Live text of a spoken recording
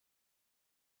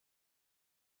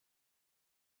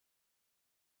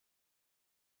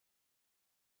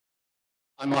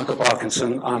I'm Michael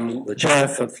Parkinson. I'm the chair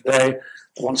for today.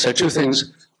 I want to say two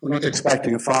things. We're not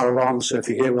expecting a fire alarm, so if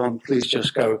you hear one, please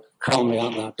just go calmly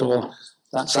out that door.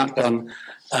 That's that done.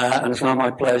 And it's now my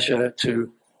pleasure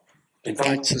to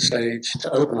invite to the stage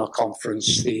to open our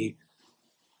conference the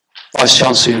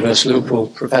Vice-Chancellor, University of Liverpool,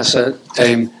 Professor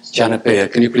Dame Janet Beer.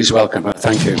 Can you please welcome her?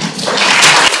 Thank you.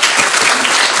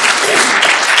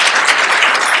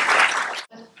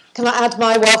 Can I add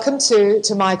my welcome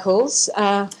to Michael's?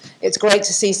 It's great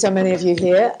to see so many of you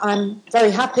here. I'm very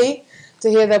happy to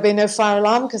hear there'll be no fire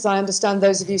alarm because I understand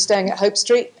those of you staying at Hope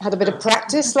Street had a bit of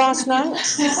practice last night.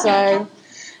 So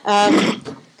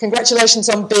congratulations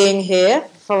on being here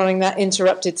following that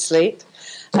interrupted sleep.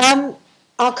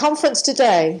 Our conference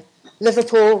today,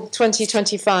 Liverpool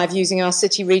 2025, using our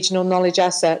city regional knowledge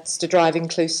assets to drive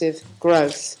inclusive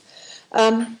growth.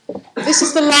 This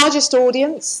is the largest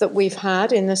audience that we've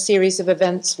had in a series of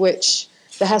events which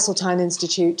the Heseltine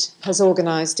Institute has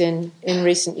organised in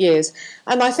recent years.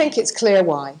 And I think it's clear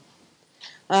why.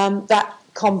 That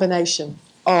combination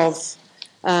of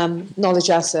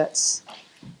knowledge assets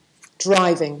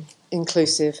driving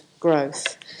inclusive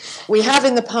growth. We have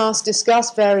in the past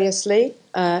discussed variously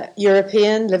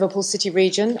European, Liverpool City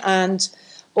Region, and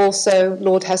also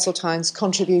Lord Heseltine's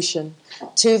contribution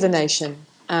to the nation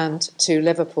and to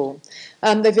Liverpool.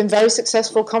 They've been very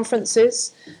successful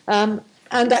conferences,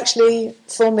 and actually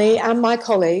for me and my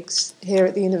colleagues here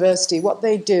at the university, what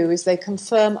they do is they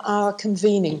confirm our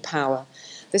convening power.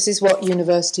 This is what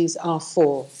universities are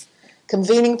for.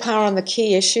 Convening power on the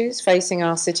key issues facing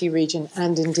our city region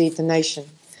and indeed the nation.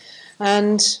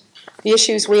 And the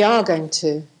issues we are going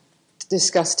to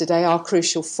discuss today are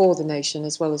crucial for the nation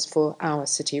as well as for our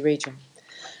city region.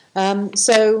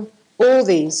 So all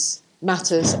these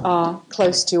matters are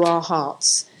close to our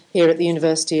hearts here at the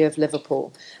University of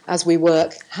Liverpool as we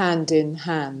work hand in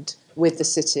hand with the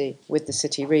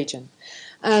city region.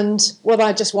 And what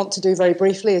I just want to do very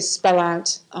briefly is spell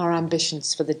out our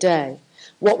ambitions for the day,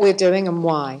 what we're doing and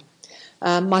why.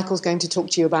 Michael's going to talk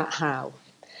to you about how.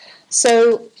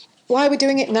 So why are we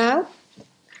doing it now?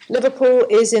 Liverpool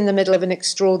is in the middle of an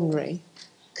extraordinary,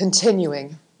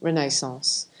 continuing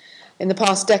renaissance. In the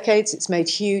past decades, it's made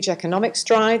huge economic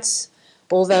strides,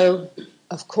 although,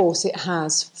 of course, it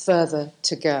has further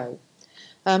to go.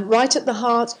 Right at the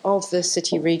heart of the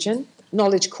city region,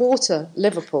 Knowledge Quarter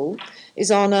Liverpool is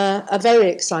on a very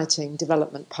exciting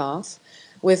development path,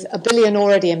 with £1 billion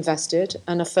already invested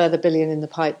and a further £1 billion in the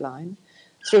pipeline,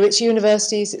 through its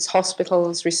universities, its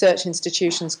hospitals, research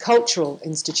institutions, cultural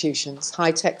institutions,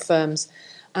 high-tech firms,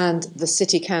 and the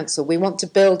City Council. We want to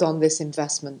build on this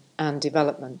investment and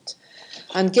development.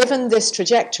 And given this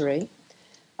trajectory,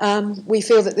 we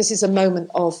feel that this is a moment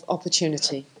of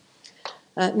opportunity.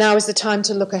 Now is the time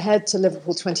to look ahead to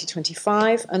Liverpool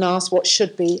 2025 and ask what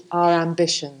should be our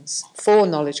ambitions for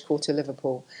Knowledge Quarter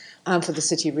Liverpool and for the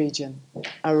city region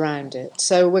around it.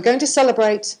 So we're going to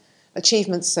celebrate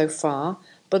achievements so far,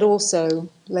 but also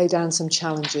lay down some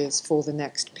challenges for the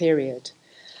next period.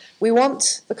 We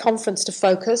want the conference to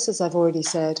focus, as I've already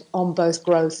said, on both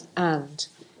growth and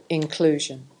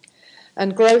inclusion.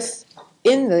 And growth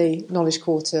in the Knowledge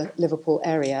Quarter Liverpool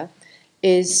area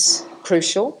is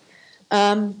crucial.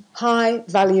 High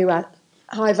value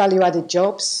added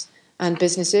jobs and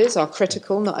businesses are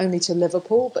critical not only to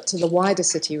Liverpool but to the wider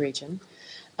city region.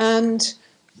 And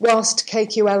whilst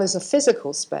KQL is a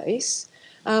physical space,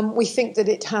 we think that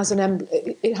it has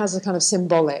a kind of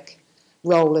symbolic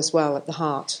role as well at the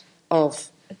heart of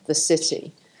the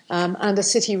city and a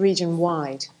city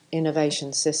region-wide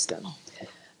innovation system.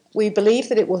 We believe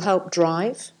that it will help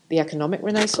drive the economic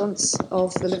renaissance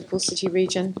of the Liverpool city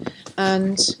region,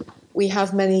 and we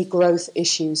have many growth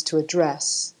issues to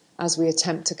address as we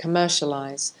attempt to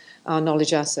commercialise our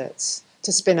knowledge assets,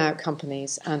 to spin out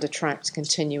companies and attract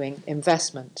continuing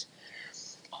investment.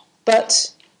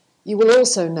 But you will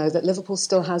also know that Liverpool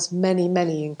still has many,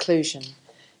 many inclusion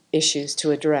issues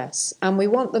to address, and we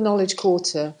want the Knowledge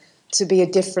Quarter to be a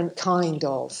different kind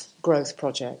of growth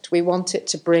project. We want it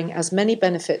to bring as many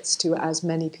benefits to as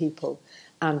many people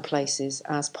and places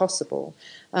as possible.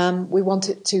 We want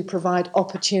it to provide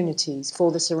opportunities for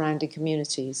the surrounding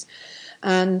communities.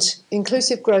 And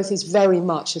inclusive growth is very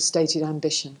much a stated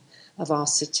ambition of our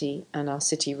city and our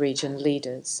city region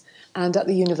leaders. And at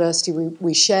the university,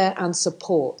 we share and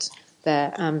support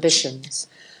their ambitions.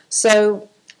 So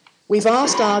we've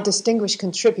asked our distinguished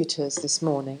contributors this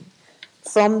morning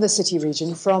from the city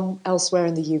region, from elsewhere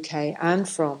in the UK and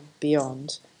from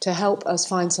beyond, to help us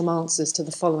find some answers to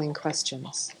the following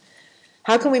questions.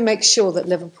 How can we make sure that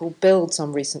Liverpool builds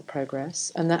on recent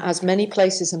progress and that as many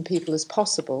places and people as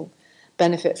possible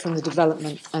benefit from the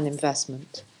development and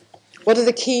investment? What are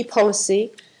the key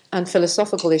policy and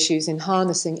philosophical issues in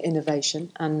harnessing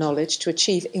innovation and knowledge to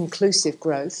achieve inclusive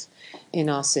growth in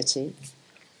our city?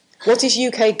 What is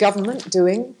UK government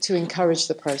doing to encourage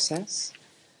the process?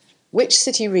 Which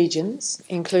city regions,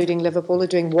 including Liverpool, are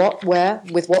doing what, where,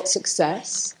 with what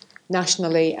success,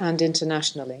 nationally and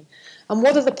internationally? And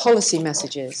what are the policy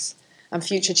messages and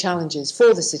future challenges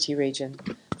for the city region,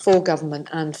 for government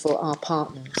and for our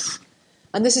partners?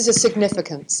 And this is a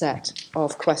significant set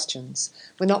of questions.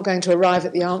 We're not going to arrive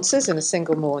at the answers in a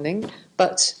single morning,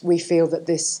 but we feel that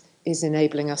this is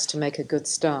enabling us to make a good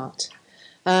start.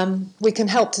 We can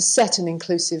help to set an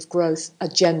inclusive growth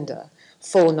agenda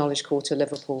for Knowledge Quarter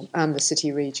Liverpool and the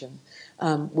city region,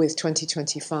 with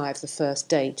 2025 the first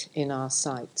date in our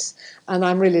sights. And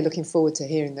I'm really looking forward to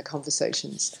hearing the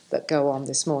conversations that go on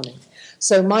this morning.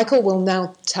 So Michael will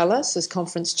now tell us, as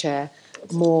conference chair,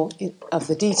 more of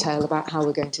the detail about how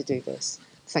we're going to do this.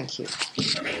 Thank you.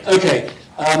 Okay,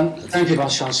 thank you,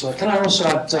 Vice-Chancellor. Can I also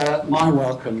add my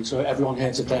welcome to everyone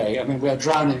here today? I mean, we're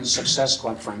drowning in success,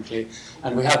 quite frankly,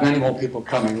 and we have many more people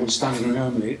coming. We're standing room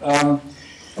only.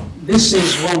 This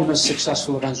is one of the most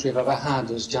successful events we've ever had,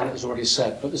 as Janet has already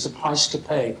said, but there's a price to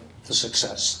pay for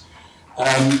success.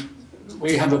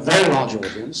 We have a very large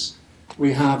audience.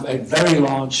 We have a very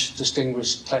large,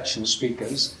 distinguished collection of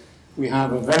speakers. We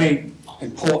have a very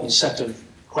important set of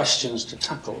questions to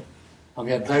tackle, and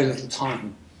we have very little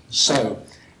time. So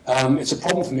it's a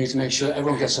problem for me to make sure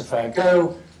everyone gets a fair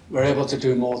go. We're able to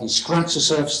do more than scratch the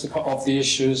surface of the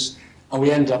issues, and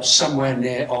we end up somewhere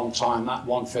near on time at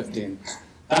 1:15.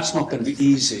 That's not going to be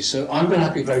easy, so I'm going to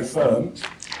have to be very firm.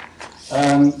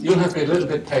 You'll have to be a little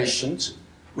bit patient.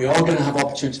 We are going to have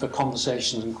opportunity for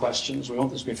conversations and questions. We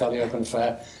want this to be fairly open and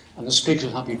fair, and the speakers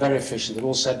will have to be very efficient. They've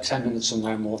all said 10 minutes and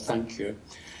no more. Thank you.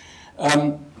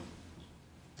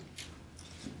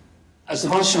 As the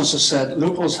Vice-Chancellor said,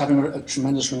 Liverpool's having a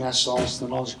tremendous renaissance. The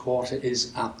Knowledge Quarter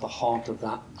is at the heart of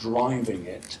that, driving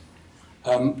it.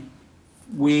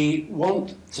 We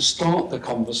want to start the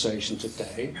conversation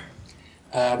today.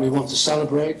 We want to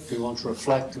celebrate, we want to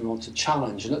reflect, we want to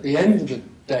challenge. And at the end of the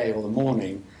day or the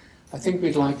morning, I think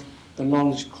we'd like the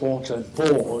Knowledge Quarter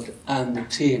board and the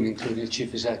team, including the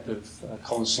Chief Executive,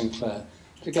 Colin Sinclair,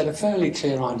 to get a fairly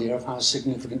clear idea of how a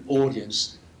significant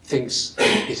audience thinks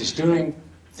it is doing,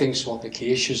 thinks what the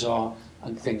key issues are,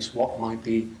 and thinks what might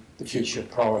be the future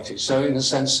priorities. So in a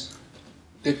sense,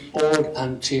 the board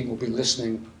and team will be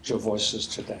listening to your voices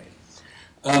today.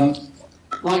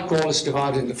 Like Gaul is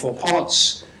divided into 4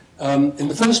 parts. In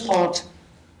the first part,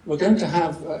 we're going to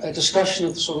have a discussion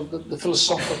of sort of the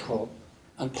philosophical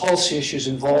and policy issues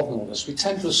involved in all this. We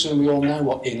tend to assume we all know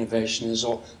what innovation is,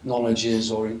 or knowledge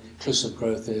is, or inclusive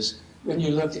growth is. When you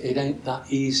look at it, it ain't that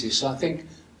easy. So I think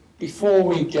before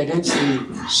we get into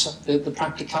the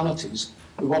practicalities,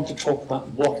 we want to talk about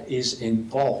what is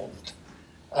involved.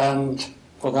 And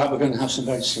for that, we're going to have some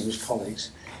very distinguished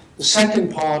colleagues. The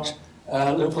second part,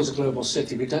 Liverpool's a global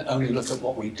city. We don't only look at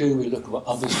what we do, we look at what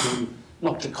others do,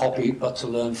 not to copy, but to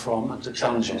learn from and to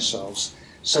challenge ourselves.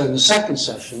 So in the second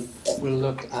session, we'll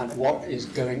look at what is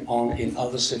going on in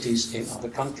other cities, in other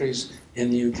countries,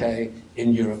 in the UK,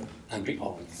 in Europe, and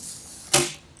beyond.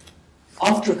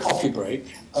 After a coffee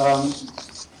break,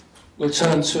 we'll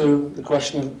turn to the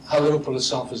question of how Liverpool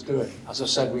itself is doing. As I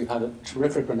said, we've had a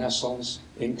terrific renaissance,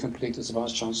 incomplete, as the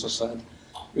Vice-Chancellor said.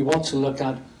 We want to look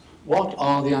at what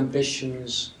are the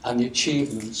ambitions and the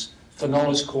achievements for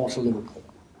Knowledge Quarter Liverpool.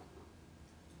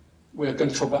 We're going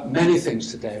to talk about many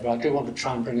things today, but I do want to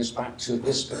try and bring us back to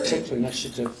this particular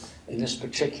initiative in this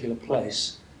particular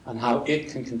place and how it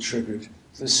can contribute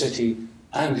to the city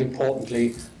and,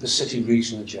 importantly, the city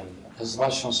region agenda. As the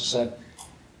Vice-Chancellor said,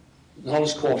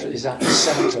 Knowledge Quarter is at the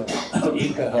centre of the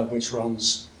eco-hub, which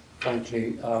runs,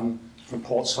 frankly, from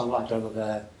Port Sunlight over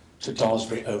there to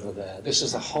Daresbury over there. This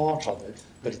is the heart of it,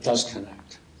 but it does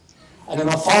connect. And in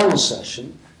our final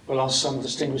session, we'll ask some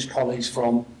distinguished colleagues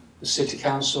from the City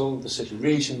Council, the City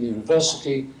Region, the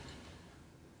University,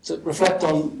 to reflect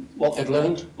on what they've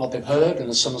learned, what they've heard, and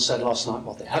as someone said last night,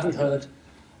 what they haven't heard,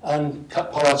 and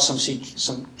pull out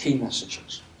some key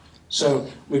messages. So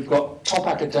we've got top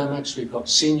academics, we've got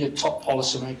senior top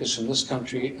policymakers from this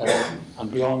country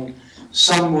and beyond.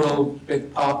 Some will give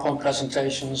PowerPoint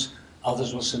presentations,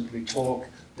 others will simply talk.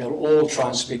 They'll all try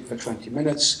and speak for 20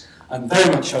 minutes. I'm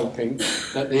very much hoping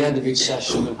that at the end of each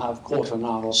session we'll have a quarter of an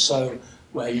hour or so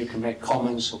where you can make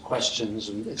comments or questions,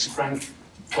 and it's a frank,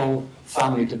 full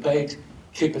family debate.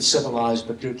 Keep it civilized,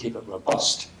 but do keep it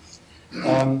robust.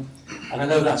 And I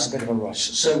know that's a bit of a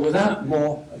rush. So without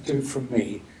more ado from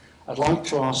me, I'd like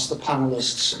to ask the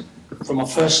panelists from our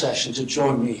first session to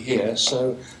join me here.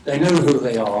 So they know who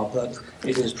they are, but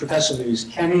it is Professor Louise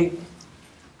Kenny,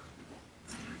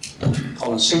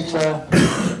 Colin Sinclair,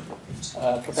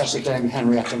 Professor Dame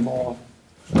Henrietta Moore,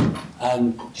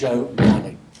 and Joe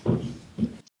Manning.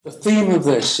 The theme of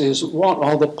this is what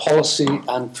are the policy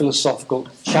and philosophical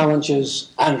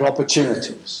challenges and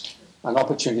opportunities? And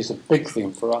opportunity is a big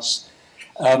theme for us.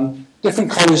 Different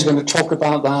colleagues are going to talk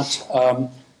about that.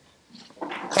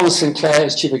 Colin Sinclair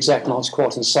is Chief Exec Knowledge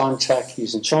Quality in Sciontec.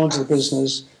 He's in charge of the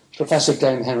business. Professor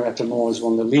Dame Henrietta Moore is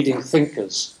one of the leading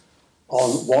thinkers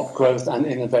on what growth and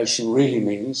innovation really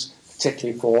means,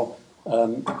 particularly for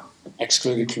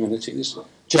excluded communities.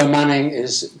 Joe Manning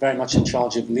is very much in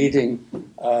charge of leading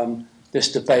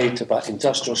this debate about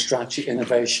industrial strategy,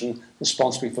 innovation,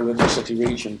 responsibility for the Liverpool City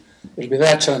region. It'll be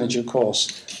their turn in due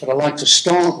course, but I'd like to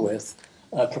start with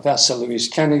Professor Louise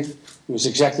Kenny, who is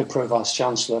Executive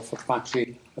Pro-Vice-Chancellor for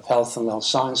Faculty of Health and Life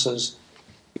Sciences.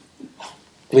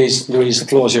 Please, Louise, the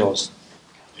floor is yours.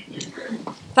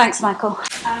 Thanks, Michael.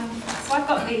 So I've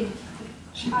got the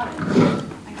challenge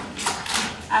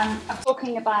of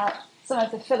talking about some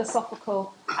of the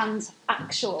philosophical and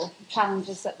actual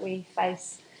challenges that we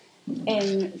face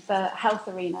in the health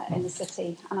arena in the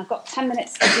city. And I've got 10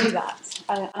 minutes to do that.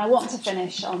 And I want to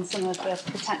finish on some of the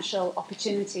potential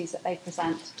opportunities that they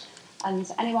present. And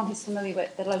anyone who's familiar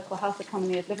with the local health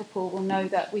economy of Liverpool will know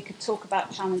that we could talk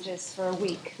about challenges for a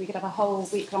week. We could have a whole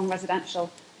week-long residential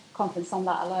conference on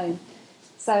that alone.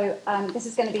 So this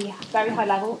is going to be very high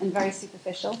level and very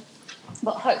superficial,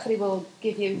 but hopefully will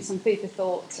give you some food for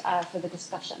thought for the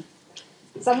discussion.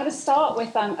 So I'm going to start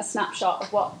with a snapshot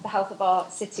of what the health of our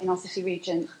city and our city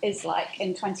region is like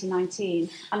in 2019,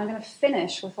 and I'm going to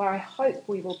finish with where I hope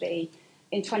we will be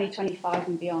in 2025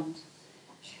 and beyond.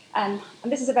 And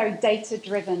this is a very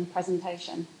data-driven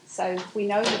presentation. So we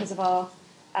know because of our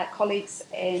colleagues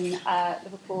in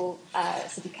Liverpool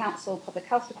City Council Public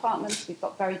Health Department, we've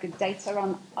got very good data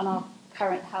on our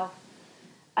current health.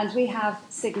 And we have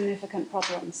significant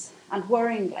problems. And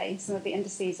worryingly, some of the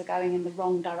indices are going in the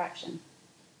wrong direction.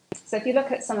 So if you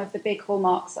look at some of the big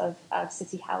hallmarks of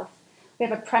city health, we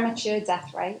have a premature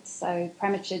death rate, so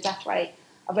premature death rate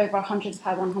of over 100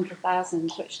 per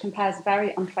 100,000, which compares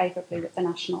very unfavourably with the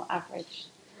national average.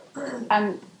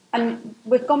 And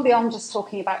we've gone beyond just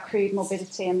talking about crude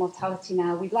morbidity and mortality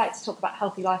now. We'd like to talk about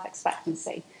healthy life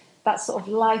expectancy. That's sort of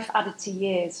life added to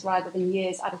years rather than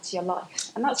years added to your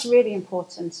life. And that's really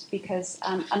important because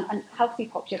a healthy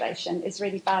population is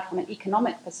really bad from an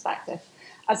economic perspective,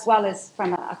 as well as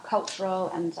from a cultural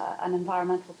and an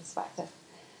environmental perspective.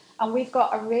 And we've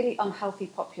got a really unhealthy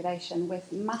population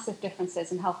with massive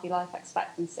differences in healthy life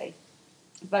expectancy,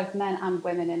 both men and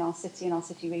women in our city and our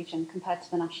city region compared to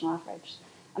the national average.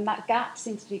 And that gap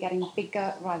seems to be getting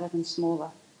bigger rather than smaller.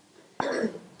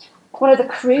 One of the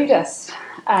crudest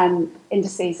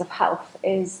indices of health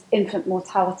is infant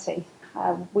mortality.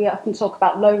 We often talk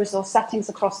about low resource settings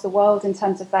across the world in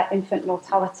terms of their infant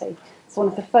mortality. It's one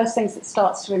of the first things that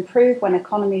starts to improve when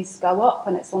economies go up,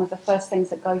 and it's one of the first things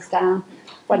that goes down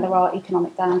when there are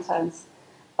economic downturns.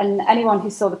 And anyone who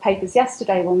saw the papers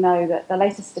yesterday will know that the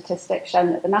latest statistics show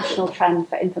that the national trend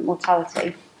for infant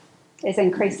mortality is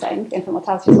increasing. Infant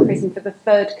mortality is increasing for the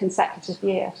third consecutive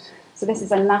year. So this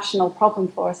is a national problem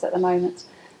for us at the moment.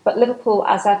 But Liverpool,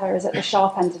 as ever, is at the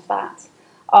sharp end of that.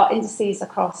 Our indices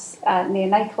across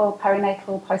neonatal,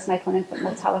 perinatal, postnatal and infant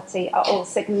mortality are all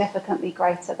significantly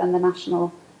greater than the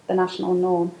national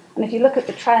norm. And if you look at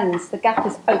the trends, the gap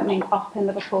is opening up in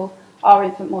Liverpool. Our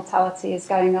infant mortality is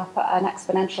going up at an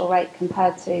exponential rate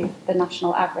compared to the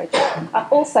national average, and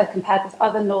also compared with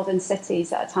other northern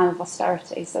cities at a time of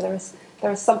austerity. So there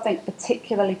is something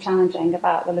particularly challenging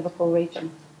about the Liverpool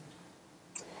region.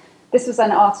 This was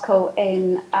an article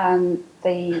in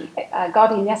the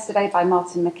Guardian yesterday by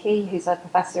Martin McKee, who's a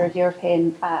professor of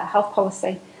European health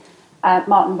policy.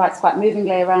 Martin writes quite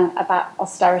movingly about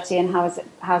austerity and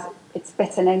how it's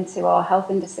bitten into our health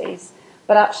indices.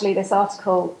 But actually this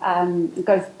article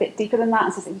goes a bit deeper than that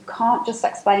and says that you can't just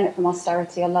explain it from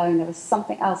austerity alone. There is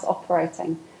something else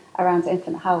operating around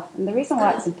infant health. And the reason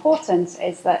why it's important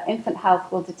is that infant health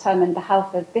will determine the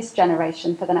health of this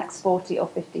generation for the next 40 or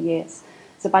 50 years.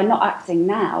 So by not acting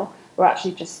now, we're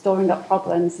actually just storing up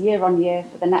problems year on year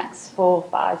for the next 4,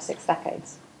 5, 6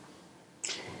 decades.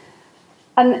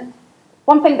 And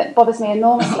one thing that bothers me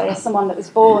enormously as someone that was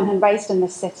born and raised in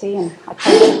this city, and I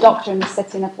trained as a doctor in this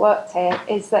city and have worked here,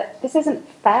 is that this isn't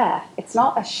fair. It's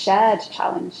not a shared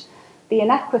challenge. The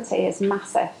inequity is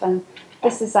massive, and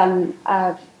this is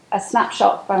a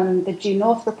snapshot from the Due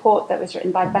North report that was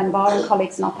written by Ben Barr and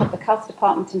colleagues in our Public Health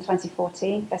Department in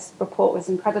 2014. This report was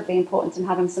incredibly important in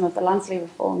having some of the Lansley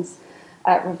reforms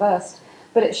reversed.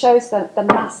 But it shows the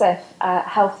massive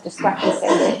health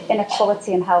discrepancy,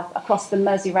 inequality in health across the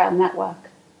Merseyrail network,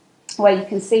 where you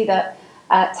can see that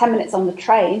 10 minutes on the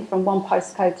train from one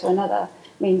postcode to another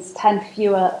means 10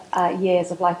 fewer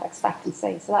years of life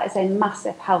expectancy. So that is a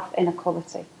massive health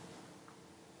inequality.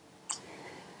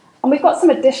 And we've got some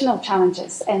additional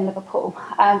challenges in Liverpool.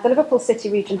 The Liverpool City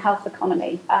Region health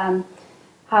economy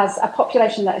has a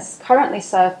population that is currently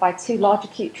served by 2 large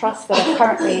acute trusts that are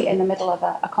currently in the middle of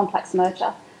a complex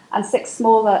merger, and 6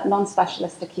 smaller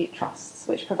non-specialist acute trusts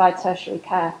which provide tertiary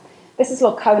care. This is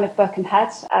Lord Cohen of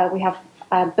Birkenhead. We have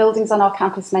buildings on our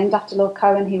campus named after Lord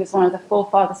Cohen. He was one of the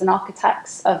forefathers and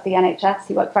architects of the NHS.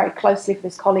 He worked very closely with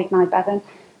his colleague Nye Bevan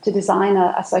to design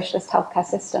a socialist healthcare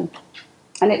system.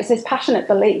 And it was his passionate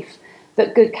belief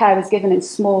that good care was given in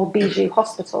small bijou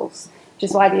hospitals, which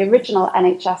is why the original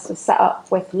NHS was set up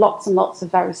with lots and lots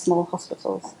of very small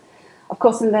hospitals. Of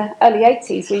course, in the early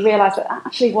 80s, we realised that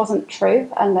actually wasn't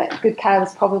true, and that good care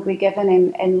was probably given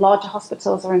in larger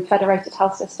hospitals or in federated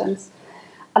health systems.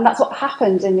 And that's what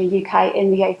happened in the UK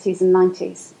in the 80s and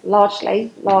 90s.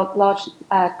 Largely, large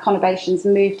conurbations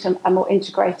moved to a more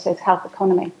integrated health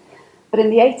economy. But in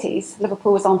the 80s,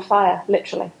 Liverpool was on fire,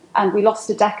 literally, and we lost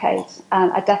a decade.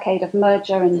 A decade of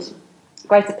merger and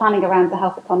greater planning around the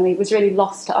health economy was really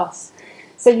lost to us.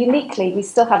 So uniquely, we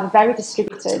still have a very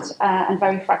distributed and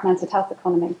very fragmented health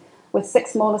economy, with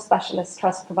 6 smaller specialist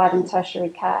trusts providing tertiary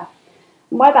care.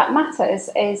 And why that matters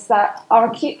is that our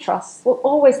acute trusts will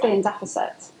always be in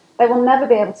deficit. They will never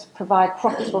be able to provide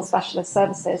profitable specialist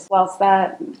services whilst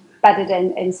they're bedded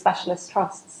in specialist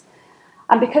trusts.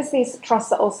 And because these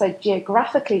trusts are also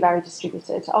geographically very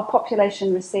distributed, our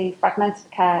population receive fragmented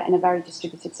care in a very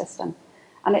distributed system.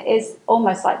 And it is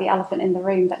almost like the elephant in the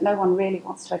room that no one really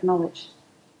wants to acknowledge.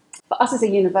 For us as a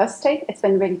university, it's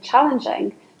been really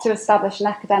challenging to establish an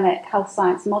academic health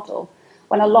science model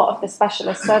when a lot of the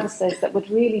specialist services that would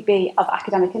really be of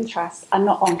academic interest are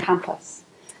not on campus.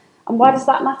 And why does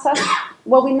that matter?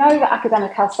 Well, we know that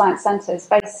academic health science centres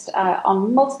based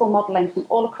on multiple modelling from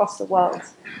all across the world,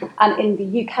 and in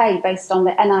the UK based on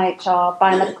the NIHR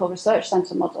Biomedical Research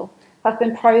Centre model, have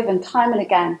been proven time and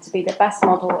again to be the best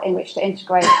model in which to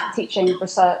integrate teaching,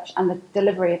 research and the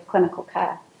delivery of clinical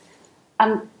care.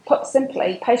 And put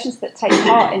simply, patients that take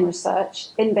part in research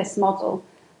in this model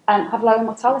have lower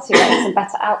mortality rates and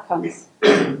better outcomes.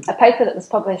 A paper that was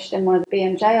published in one of the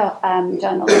BMJ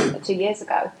journals 2 years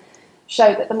ago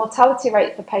showed that the mortality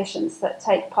rate for patients that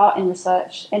take part in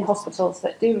research in hospitals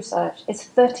that do research is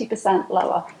 30%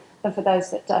 lower than for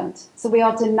those that don't. So we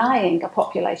are denying a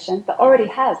population that already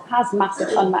has massive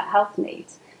unmet health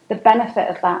needs the benefit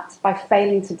of that by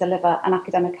failing to deliver an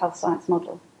academic health science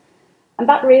model. And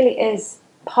that really is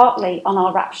partly on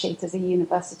our rap sheet as a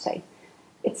university.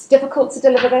 It's difficult to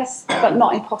deliver this, but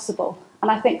not impossible. And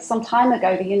I think some time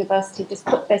ago, the university just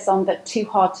put this on the too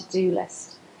hard to do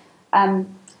list.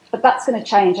 But that's going to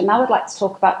change. And now I'd like to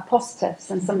talk about the positives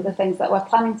and some of the things that we're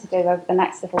planning to do over the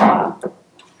next little while.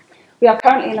 We are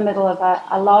currently in the middle of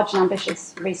a large and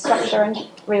ambitious restructuring,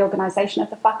 reorganisation of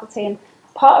the faculty. And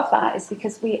part of that is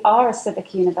because we are a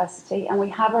civic university and we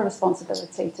have a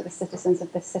responsibility to the citizens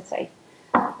of this city.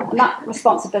 And that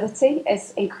responsibility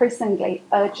is increasingly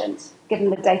urgent, given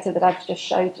the data that I've just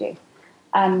showed you.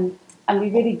 And we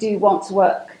really do want to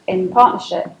work in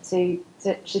partnership to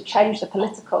change the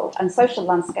political and social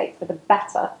landscape for the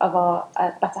better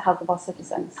health of our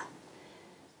citizens.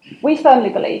 We firmly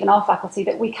believe in our faculty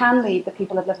that we can lead the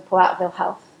people of Liverpool out of ill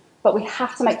health, but we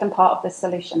have to make them part of this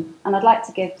solution. And I'd like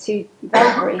to give 2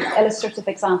 very brief illustrative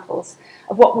examples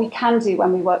of what we can do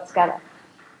when we work together.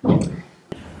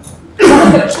 One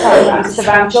of which programs is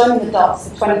around joining the dots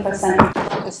of 21st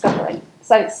century discovery.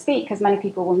 So SPEAK, as many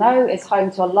people will know, is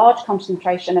home to a large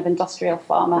concentration of industrial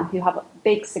pharma who have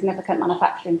big, significant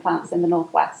manufacturing plants in the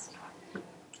northwest.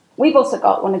 We've also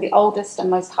got one of the oldest and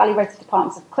most highly rated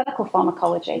departments of clinical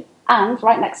pharmacology, and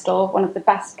right next door, one of the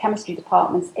best chemistry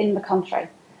departments in the country.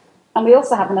 And we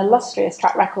also have an illustrious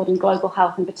track record in global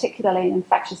health, and particularly in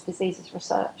infectious diseases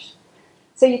research.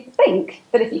 So you'd think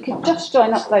that if you could just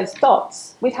join up those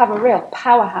dots, we'd have a real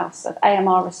powerhouse of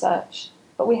AMR research,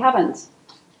 but we haven't.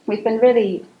 We've been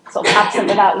really sort of absent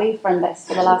without leave from this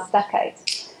for the last decade.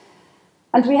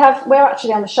 And we're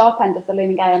actually on the sharp end of the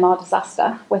looming AMR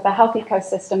disaster with a health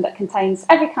ecosystem that contains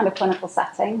every kind of clinical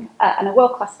setting and a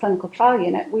world-class clinical trial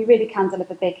unit. We really can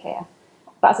deliver big here.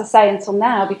 But as I say, until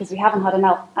now, because we haven't had an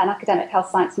academic health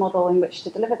science model in which to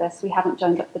deliver this, we haven't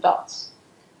joined up the dots.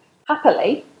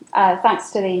 Happily,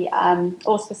 thanks to the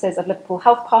auspices of Liverpool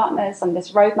Health Partners and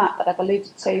this roadmap that I've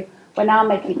alluded to, we're now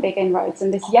making big inroads.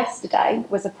 And this yesterday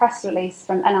was a press release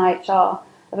from NIHR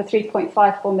of a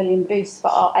 3.54 million boost for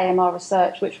our AMR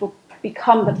research, which will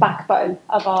become the backbone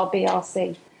of our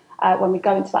BRC when we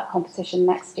go into that competition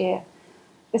next year.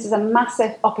 This is a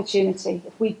massive opportunity.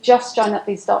 If we just join up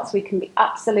these dots, we can be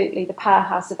absolutely the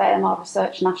powerhouse of AMR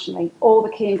research nationally. All the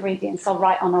key ingredients are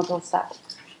right on our doorstep.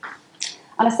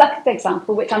 And a second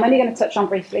example, which I'm only going to touch on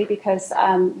briefly because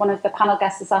one of the panel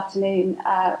guests this afternoon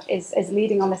is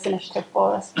leading on this initiative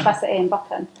for us, Professor Ian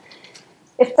Buchan.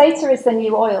 If data is the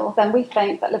new oil, then we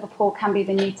think that Liverpool can be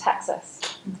the new Texas.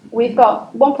 We've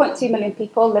got 1.2 million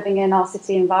people living in our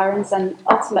city environs and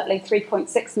ultimately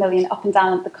 3.6 million up and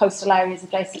down the coastal areas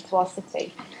adjacent to our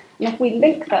city. And if we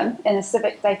link them in a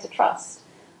civic data trust,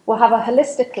 we'll have a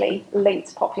holistically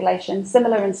linked population,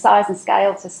 similar in size and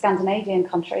scale to Scandinavian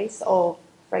countries or,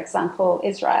 for example,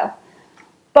 Israel,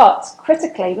 but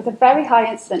critically with a very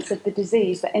high incidence of the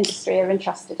disease that industry are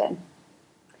interested in.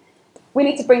 We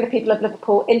need to bring the people of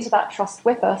Liverpool into that trust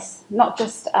with us, not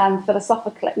just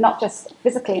philosophically, not just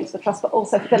physically into the trust, but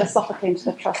also philosophically into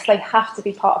the trust. They have to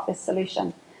be part of this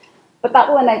solution. But that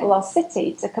will enable our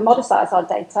city to commoditise our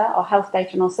data, our health data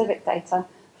and our civic data,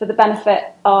 for the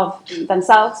benefit of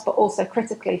themselves, but also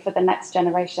critically for the next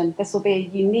generation. This will be a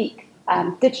unique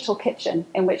digital kitchen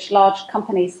in which large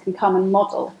companies can come and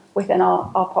model within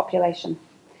our population.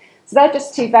 So they're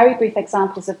just two very brief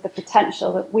examples of the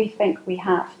potential that we think we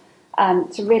have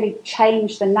to really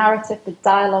change the narrative, the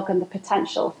dialogue and the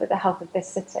potential for the health of this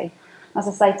city. As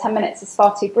I say, 10 minutes is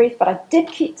far too brief, but I did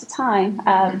keep to time,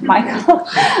 Michael,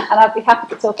 and I'd be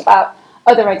happy to talk about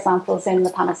other examples in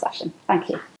the panel session. Thank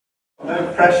you.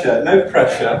 No pressure, no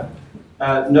pressure,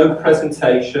 no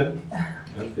presentation,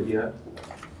 no video,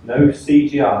 no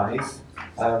CGIs.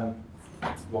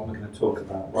 What am I going to talk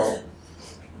about? Well,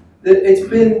 this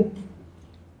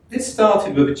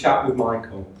started with a chat with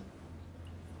Michael.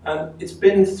 And it's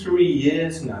been 3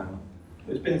 years now.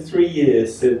 It's been 3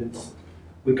 years since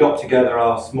we got together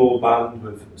our small band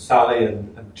with Sally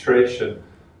and Trish and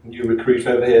new recruit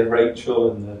over here,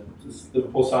 Rachel, and the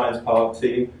Liverpool Science Park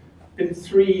team. It's been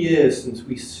 3 years since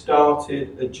we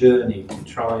started a journey to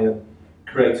try and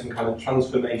create some kind of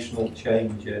transformational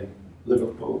change in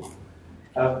Liverpool.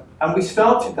 And we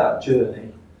started that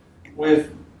journey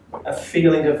with a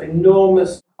feeling of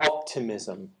enormous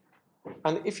optimism.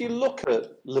 And if you look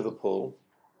at Liverpool,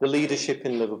 the leadership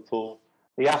in Liverpool,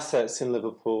 the assets in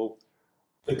Liverpool,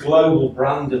 the global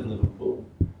brand of Liverpool,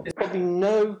 there's probably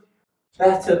no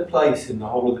better place in the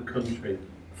whole of the country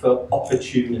for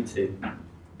opportunity.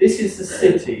 This is the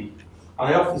city,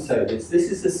 I often say this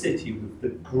is the city with the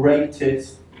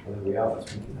greatest, well, there we are,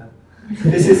 that's me now.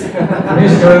 This is...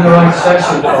 You're in the right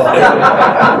section,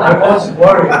 I was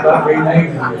worried about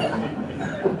renaming it.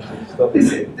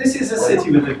 This is a city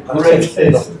with the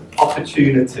greatest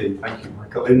opportunity, thank you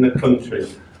Michael, in the country.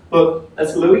 But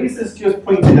as Louise has just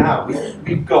pointed out,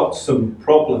 we've got some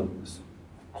problems.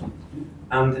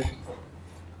 And do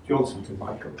you want something,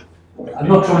 Michael? I'm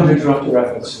not trying to interrupt your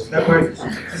efforts. No worries.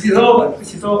 This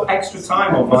is all extra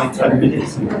time on my 10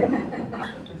 minutes. And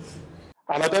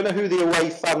I don't know who the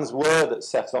away fans were that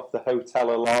set off the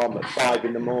hotel alarm at 5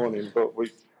 in the morning, but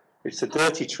it's a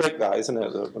dirty trick that, isn't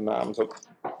it, that happens up.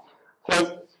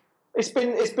 So it's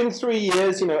been 3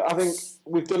 years. I think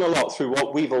we've done a lot through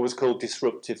what we've always called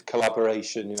disruptive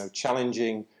collaboration.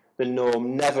 Challenging the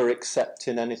norm, never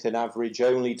accepting anything average,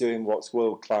 only doing what's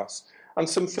world class, and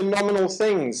some phenomenal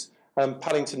things.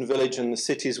 Paddington Village and the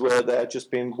cities where they're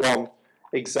just been one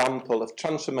example of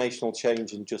transformational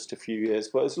change in just a few years.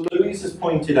 But as Louise has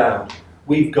pointed out,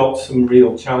 we've got some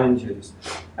real challenges.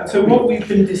 And so what we've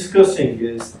been discussing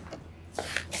is,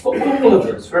 for all of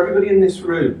us, for everybody in this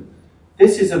room,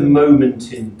 this is a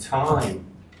moment in time.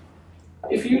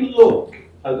 If you look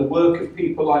at the work of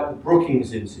people like the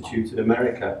Brookings Institute in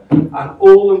America and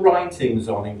all the writings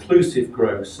on inclusive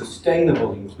growth,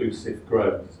 sustainable inclusive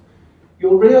growth,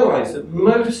 you'll realise that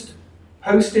most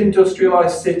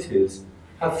post-industrialised cities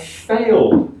have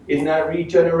failed in their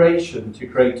regeneration to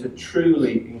create a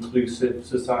truly inclusive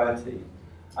society.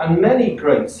 And many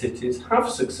great cities have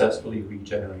successfully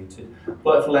regenerated,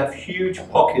 but have left huge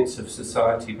pockets of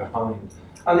society behind.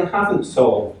 And they haven't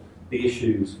solved the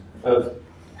issues of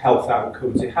health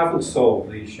outcomes, they haven't solved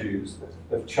the issues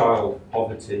of child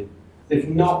poverty. They've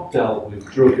not dealt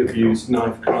with drug abuse,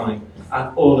 knife crime,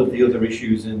 and all of the other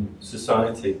issues in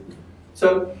society.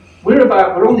 So we're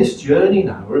on this journey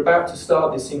now. We're about to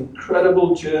start this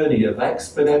incredible journey of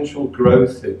exponential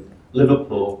growth in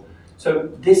Liverpool. So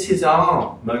this is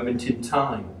our moment in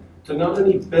time to not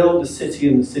only build the city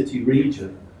and the city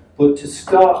region, but to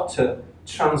start to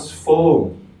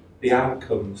transform the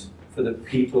outcomes for the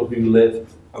people who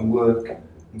live and work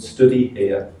and study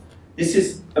here. This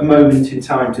is a moment in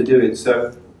time to do it.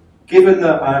 So given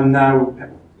that I'm now,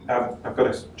 I've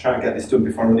got to try and get this done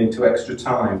before I run into extra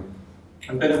time,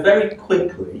 I'm going to very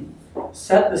quickly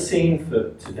set the scene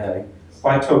for today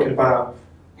by talking about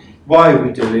why are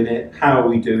we doing it, how are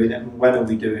we doing it, and when are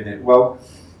we doing it. Well,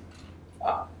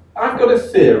 I've got a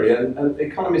theory, and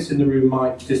economists in the room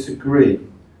might disagree,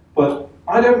 but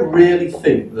I don't really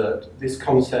think that this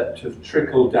concept of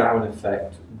trickle-down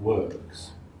effect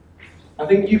works. I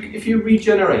think if you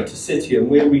regenerate a city, and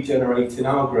we're regenerating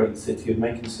our great city and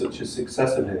making such a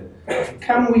success of it,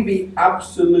 can we be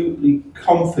absolutely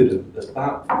confident that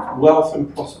that wealth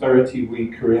and prosperity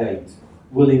we create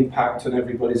will impact on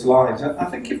everybody's lives? I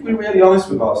think if we're really honest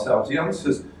with ourselves, the answer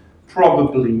is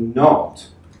probably not.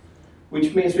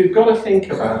 Which means we've got to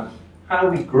think about how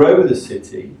we grow the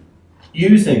city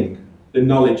using the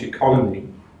knowledge economy,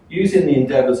 using the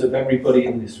endeavours of everybody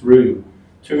in this room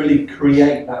to really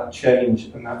create that change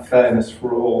and that fairness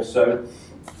for all. So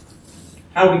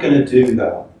how are we going to do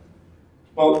that?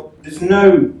 Well,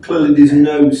 clearly there's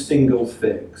no single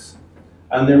fix.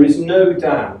 And there is no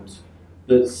doubt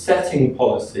that setting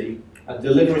policy and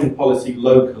delivering policy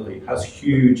locally has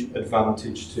huge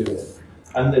advantage to it.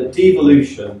 And that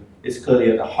devolution is clearly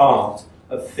at the heart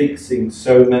of fixing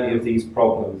so many of these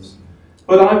problems.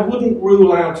 But I wouldn't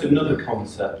rule out another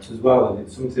concept as well, and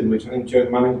it's something which I think Joe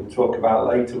Manning will talk about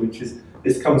later, which is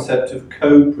this concept of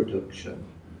co-production,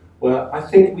 where I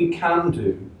think we can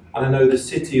do, and I know the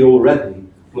city already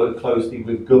work closely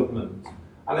with government,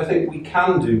 and I think we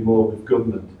can do more with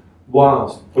government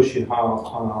whilst pushing hard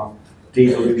on our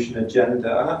devolution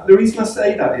agenda. And the reason I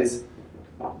say that is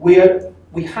we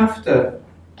have to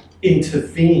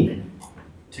intervene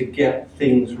to get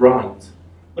things right.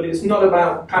 But it's not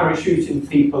about parachuting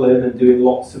people in and doing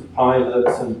lots of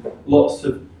pilots and lots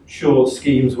of short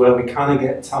schemes where we kind of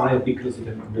get tired because it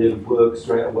doesn't really work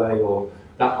straight away, or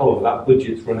that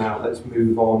budget's run out, let's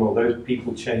move on, or those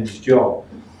people change job.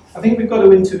 I think we've got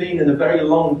to intervene in a very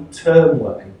long-term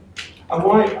way. And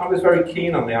why I was very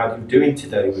keen on the idea of doing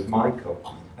today with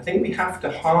Michael, I think we have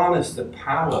to harness the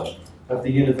power of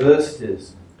the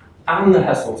universities and the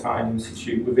Heseltine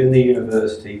Institute within the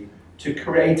university to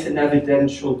create an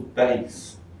evidential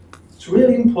base. It's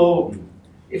really important.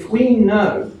 If we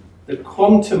know the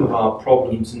quantum of our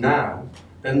problems now,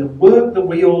 then the work that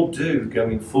we all do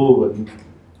going forward,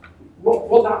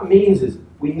 what that means is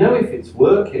we know if it's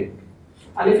working.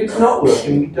 And if it's not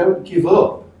working, we don't give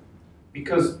up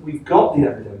because we've got the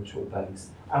evidential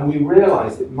base and we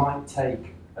realise it might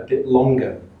take a bit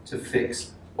longer to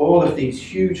fix all of these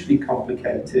hugely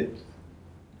complicated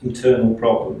internal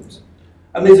problems.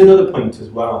 And there's another point as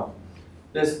well.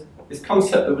 There's this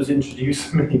concept that was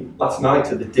introduced to me last night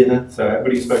at the dinner. So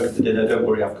everybody who spoke at the dinner, don't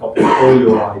worry, I've copied all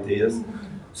your ideas.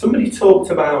 Somebody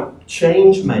talked about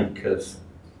change makers.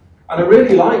 And I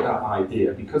really like that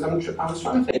idea because I was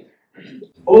trying to think,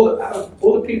 all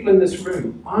the people in this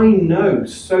room, I know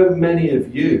so many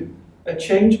of you are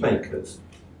change makers.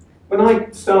 When I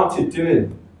started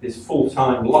doing this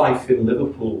full-time life in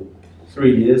Liverpool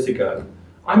 3 years ago,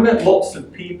 I met lots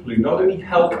of people who not only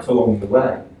helped along the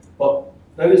way, but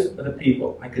those are the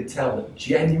people I could tell that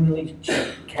genuinely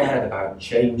cared about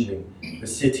changing the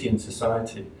city and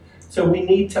society. So we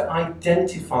need to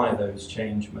identify those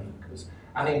change makers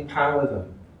and empower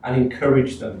them and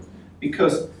encourage them,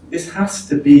 because this has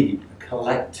to be a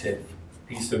collective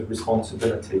piece of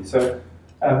responsibility. So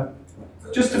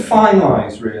just to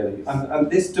finalise really, and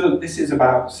this is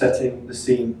about setting the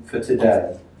scene for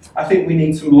today. I think we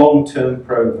need some long-term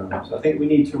programmes. I think we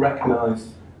need to recognise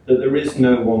that there is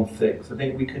no one fix. I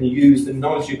think we can use the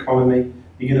knowledge economy,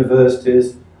 the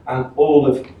universities, and all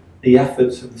of the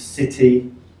efforts of the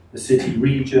city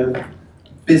region,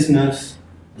 business,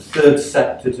 the third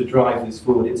sector to drive this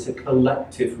forward. It's a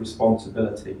collective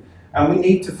responsibility. And we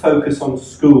need to focus on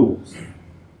schools.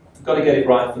 We've got to get it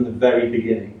right from the very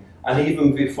beginning. And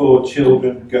even before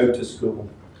children go to school,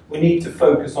 we need to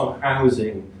focus on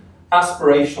housing,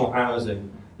 aspirational housing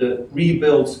that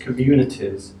rebuilds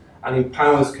communities and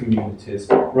empowers communities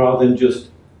rather than just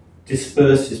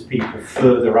disperses people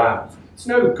further out. It's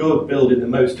no good building the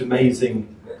most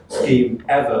amazing scheme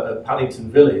ever at Paddington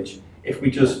Village if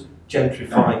we just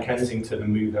gentrify Kensington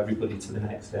and move everybody to the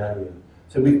next area.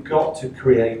 So we've got to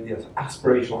create the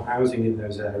aspirational housing in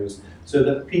those areas so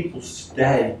that people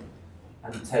stay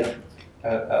and take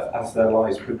as their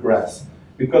lives progress.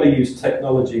 We've got to use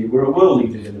technology. We're a world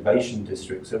leader innovation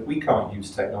district, so if we can't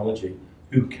use technology,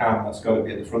 who can, that's got to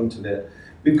be at the front of it.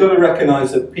 We've got to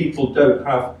recognise that people don't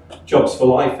have jobs for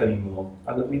life anymore,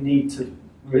 and that we need to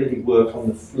really work on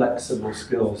the flexible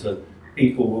skills that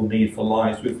people will need for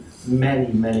lives, with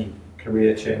many, many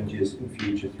career changes in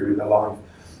future through their life.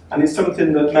 And it's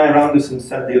something that Mayor Anderson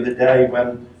said the other day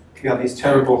when we had these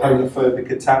terrible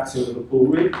homophobic attacks in Liverpool.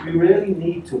 We really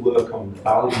need to work on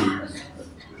values.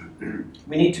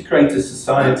 We need to create a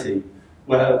society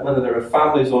where, whether there are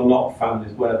families or not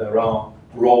families, where there are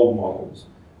role models,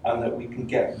 and that we can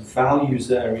get values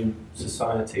there in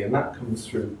society, and that comes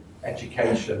through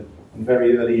education, and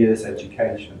very early years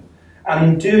education.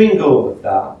 And in doing all of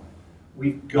that,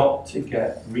 we've got to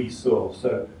get resource.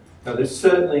 So now there's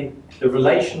certainly the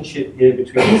relationship here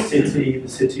between the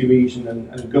city region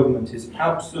and government is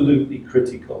absolutely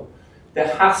critical. There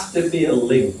has to be a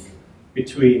link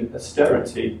between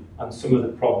austerity and some of the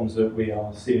problems that we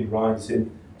are seeing rise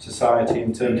in society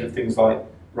in terms of things like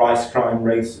knife crime,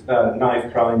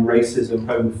 racism,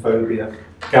 homophobia,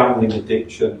 gambling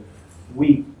addiction.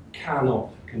 We cannot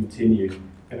continue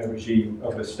in a regime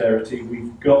of austerity.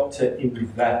 We've got to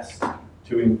invest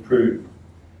to improve.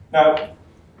 Now,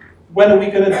 when are we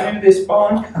going to do this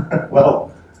by?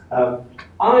 Well,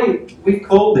 we've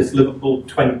called this Liverpool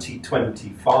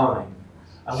 2025,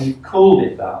 and we've called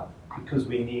it that because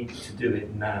we need to do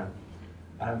it now.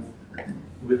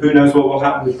 Who knows what will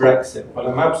happen with Brexit, but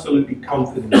I'm absolutely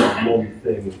confident in one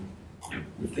thing.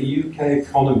 If the UK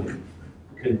economy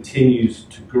continues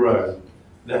to grow,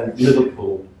 then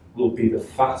Liverpool will be the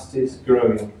fastest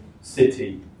growing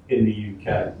city in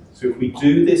the UK. So if we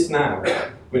do this now,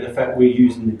 in effect we're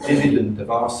using the dividend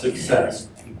of our success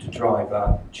to drive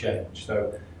that change.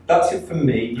 So that's it for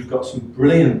me. You've got some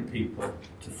brilliant people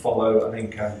to follow. I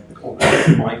think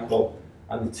Michael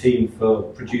and the team for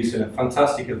producing a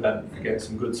fantastic event, for getting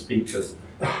some good speakers.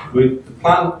 The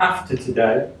plan after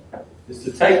today is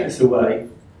to take this away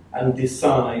and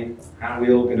decide how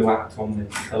we're all going to act on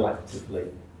this collectively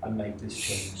and make this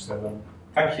change. So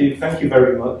thank you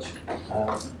very much.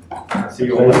 I'll see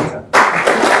you all later.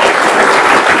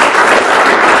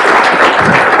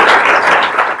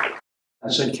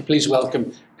 So can you please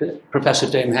welcome Professor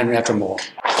Dame Henrietta Moore.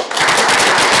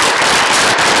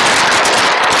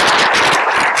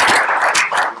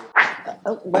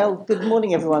 Well, good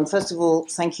morning, everyone. First of all,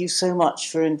 thank you so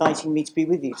much for inviting me to be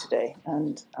with you today,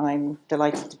 and I'm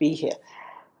delighted to be here.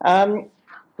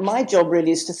 My job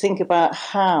really is to think about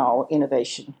how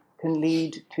innovation can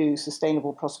lead to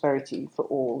sustainable prosperity for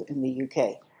all in the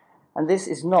UK. And this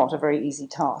is not a very easy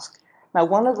task. Now,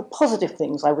 one of the positive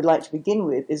things I would like to begin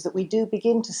with is that we do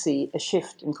begin to see a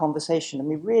shift in conversation, and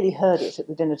we really heard it at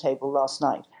the dinner table last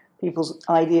night. People's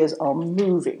ideas are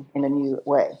moving in a new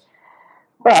way.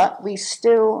 But we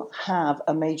still have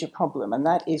a major problem, and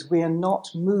that is we are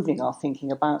not moving our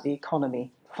thinking about the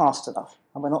economy fast enough,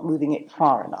 and we're not moving it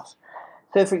far enough.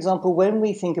 So, for example, when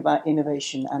we think about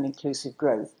innovation and inclusive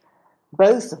growth,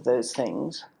 both of those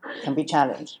things can be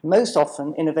challenged. Most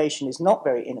often, innovation is not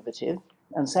very innovative,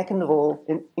 and second of all,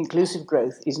 inclusive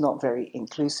growth is not very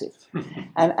inclusive.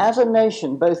 And as a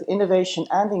notion, both innovation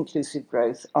and inclusive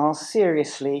growth are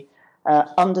seriously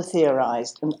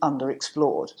under-theorized and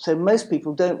under-explored. So most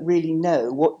people don't really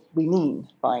know what we mean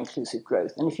by inclusive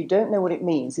growth. And if you don't know what it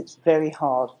means, it's very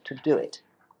hard to do it.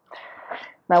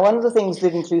 Now, one of the things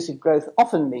that inclusive growth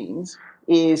often means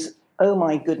is, oh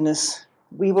my goodness,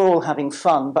 we were all having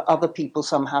fun, but other people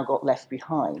somehow got left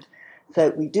behind. So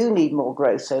we do need more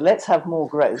growth. So let's have more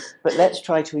growth, but let's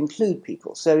try to include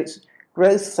people. So it's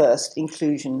growth first,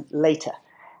 inclusion later.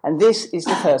 And this is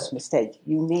the first mistake.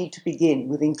 You need to begin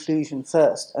with inclusion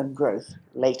first and growth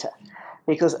later.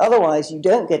 Because otherwise you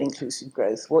don't get inclusive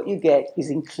growth. What you get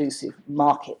is inclusive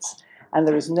markets. And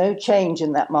there is no change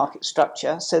in that market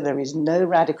structure, so there is no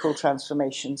radical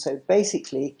transformation. So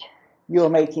basically, you're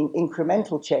making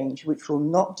incremental change which will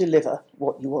not deliver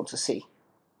what you want to see.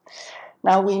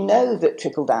 Now, we know that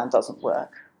trickle-down doesn't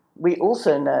work. We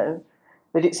also know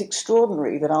that it's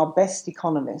extraordinary that our best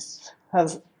economists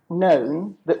have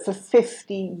known that for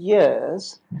 50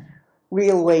 years,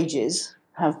 real wages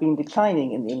have been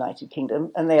declining in the United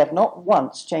Kingdom, and they have not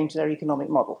once changed their economic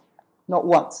model. Not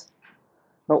once.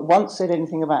 Not once said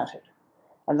anything about it.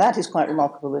 And that is quite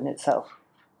remarkable in itself.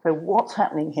 So what's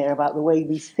happening here about the way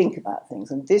we think about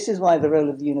things? And this is why the role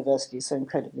of the university is so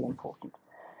incredibly important.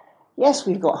 Yes,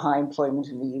 we've got high employment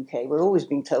in the UK. We're always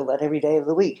being told that every day of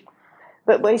the week.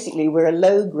 But basically, we're a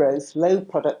low growth, low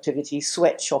productivity,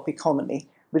 sweatshop economy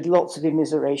with lots of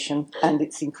immiseration, and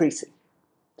it's increasing.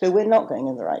 So we're not going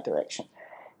in the right direction.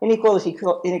 Inequality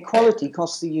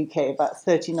costs the UK about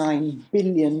 £39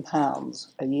 billion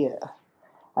a year.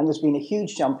 And there's been a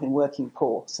huge jump in working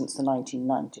poor since the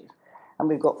 1990s. And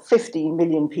we've got 15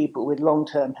 million people with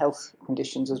long-term health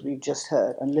conditions, as we've just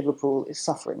heard, and Liverpool is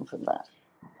suffering from that.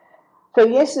 So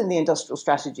yes, in the industrial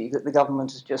strategy that the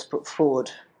government has just put forward,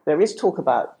 there is talk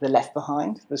about the left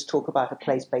behind, there's talk about a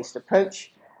place-based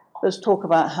approach, there's talk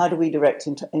about how do we direct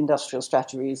industrial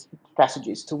strategies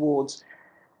towards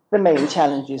the main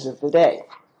challenges of the day.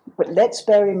 But let's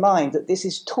bear in mind that this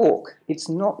is talk, it's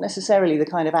not necessarily the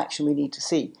kind of action we need to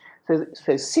see.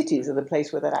 So cities are the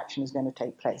place where that action is going to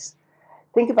take place.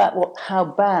 Think about how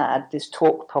bad this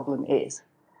talk problem is.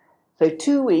 So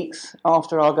 2 weeks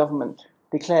after our government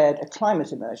declared a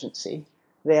climate emergency,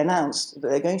 they announced that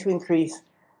they're going to increase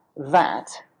VAT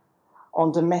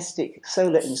on domestic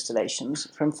solar installations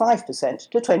from 5%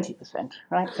 to 20%,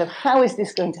 right? So how is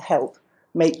this going to help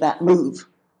make that move?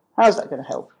 How is that going to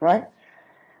help, right?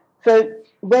 So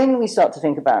when we start to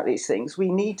think about these things, we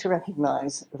need to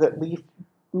recognize that we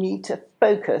need to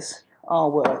focus our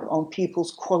work on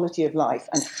people's quality of life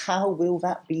and how will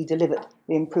that be delivered,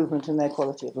 the improvement in their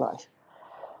quality of life.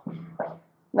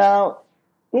 Now,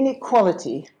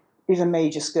 inequality is a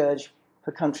major scourge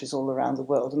for countries all around the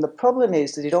world, and the problem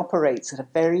is that it operates at a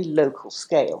very local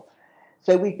scale.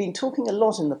 So we've been talking a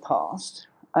lot in the past,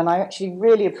 and I actually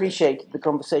really appreciated the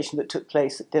conversation that took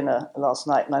place at dinner last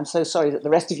night, and I'm so sorry that the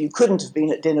rest of you couldn't have been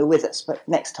at dinner with us, but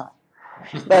next time.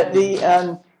 But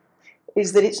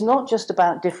is that it's not just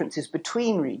about differences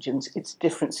between regions, it's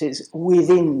differences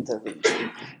within the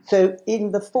region. So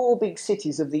in the 4 big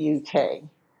cities of the UK,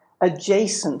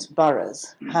 adjacent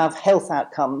boroughs have health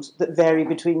outcomes that vary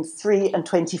between 3 and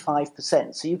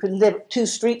 25%. So you can live 2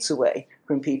 streets away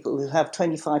from people who have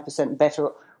 25% better,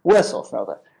 worse off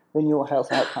rather, than your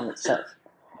health outcome itself.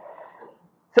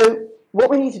 So what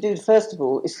we need to do, first of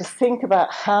all, is to think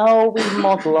about how we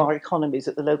model our economies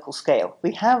at the local scale.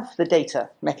 We have the data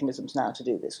mechanisms now to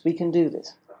do this. We can do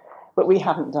this, but we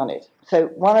haven't done it. So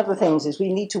one of the things is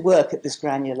we need to work at this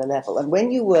granular level. And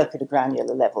when you work at a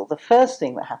granular level, the first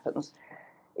thing that happens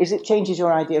is it changes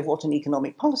your idea of what an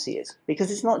economic policy is,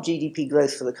 because it's not GDP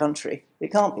growth for the country.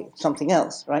 It can't be. It's something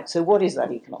else, right? So what is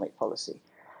that economic policy?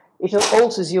 It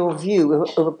alters your view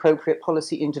of appropriate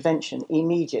policy intervention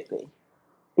immediately.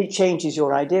 It changes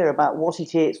your idea about what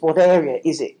it is, what area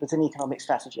is it that an economic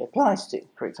strategy applies to,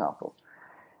 for example.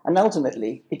 And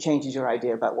ultimately, it changes your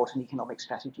idea about what an economic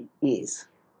strategy is,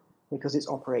 because it's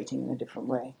operating in a different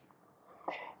way.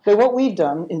 So what we've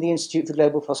done in the Institute for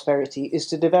Global Prosperity is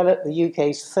to develop the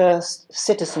UK's first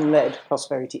citizen-led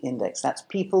prosperity index. That's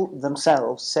people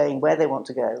themselves saying where they want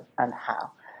to go and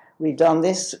how. We've done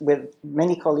this with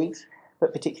many colleagues,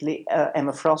 but particularly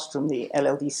Emma Frost from the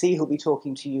LLDC, who'll be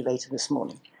talking to you later this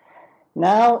morning.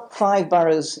 Now, 5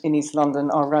 boroughs in East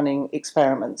London are running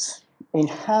experiments in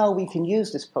how we can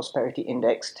use this prosperity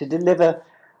index to deliver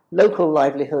local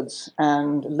livelihoods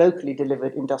and locally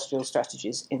delivered industrial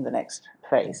strategies in the next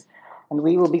phase. And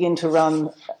we will begin to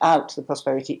run out the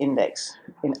prosperity index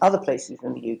in other places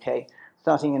in the UK,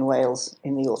 starting in Wales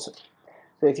in the autumn.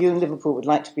 So if you in Liverpool would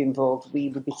like to be involved, we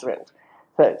would be thrilled.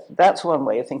 So that's one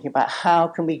way of thinking about how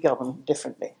can we govern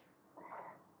differently.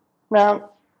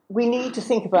 Now, we need to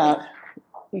think about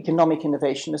economic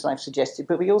innovation, as I've suggested,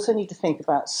 but we also need to think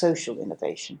about social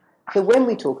innovation. So when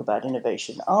we talk about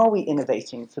innovation, are we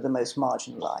innovating for the most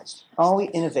marginalized? Are we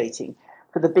innovating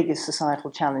for the biggest societal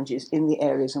challenges in the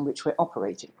areas in which we're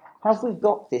operating? Have we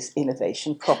got this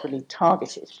innovation properly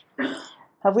targeted?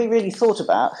 Have we really thought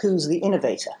about who's the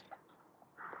innovator?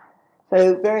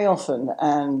 So very often,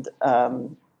 and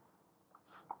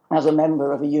as a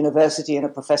member of a university and a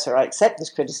professor, I accept this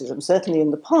criticism. Certainly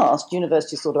in the past,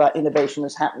 universities thought about innovation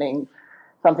as happening,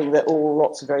 something that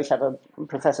lots of very clever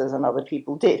professors and other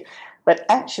people did. But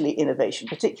actually innovation,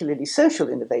 particularly social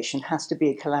innovation, has to be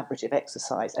a collaborative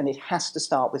exercise, and it has to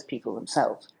start with people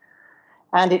themselves.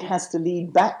 And it has to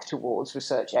lead back towards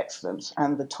research excellence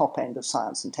and the top end of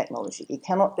science and technology. It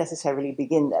cannot necessarily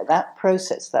begin there. That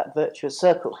process, that virtuous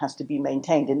circle, has to be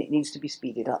maintained, and it needs to be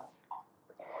speeded up.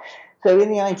 So in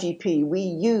the IGP, we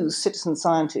use citizen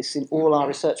scientists in all our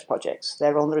research projects.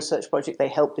 They're on the research project, they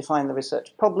help define the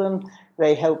research problem,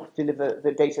 they help deliver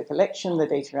the data collection, the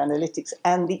data analytics,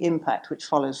 and the impact which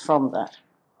follows from that.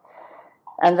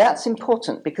 And that's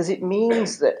important because it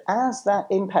means that as that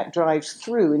impact drives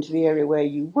through into the area where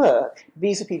you work,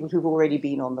 these are people who've already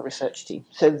been on the research team.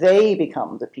 So they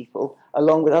become the people,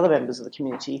 along with other members of the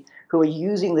community, who are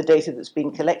using the data that's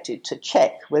been collected to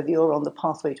check whether you're on the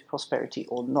pathway to prosperity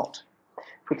or not.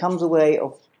 It becomes a way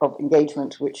of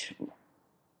engagement which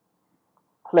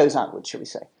flows outward, shall we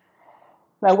say.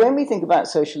 Now, when we think about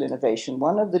social innovation,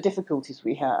 one of the difficulties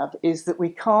we have is that we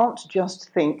can't just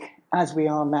think as we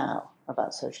are now.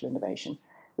 about social innovation.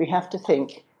 We have to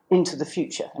think into the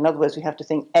future. In other words, we have to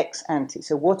think ex ante.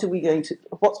 So what's going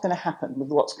to happen with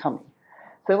what's coming?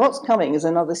 So what's coming is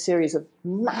another series of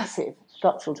massive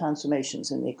structural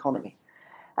transformations in the economy.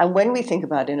 And when we think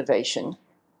about innovation,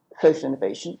 social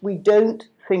innovation, we don't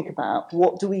think about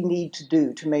what do we need to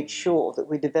do to make sure that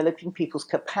we're developing people's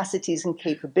capacities and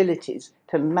capabilities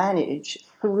to manage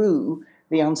through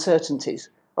the uncertainties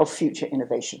of future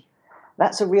innovation.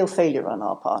 That's a real failure on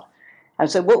our part. And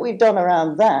so what we've done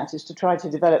around that is to try to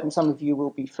develop, and some of you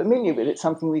will be familiar with it,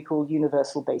 something we call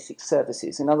universal basic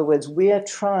services. In other words, we're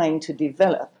trying to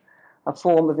develop a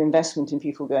form of investment in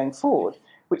people going forward,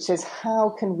 which says how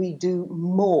can we do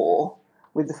more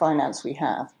with the finance we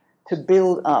have to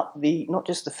build up not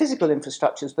just the physical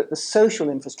infrastructures, but the social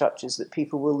infrastructures that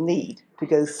people will need to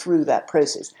go through that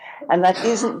process. And that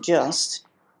isn't just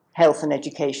health and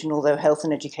education, although health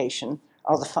and education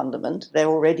are the fundament. They're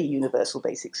already universal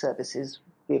basic services,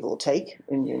 give or take,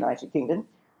 in the United Kingdom.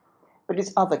 But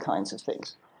it's other kinds of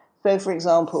things. So, for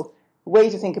example, a way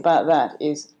to think about that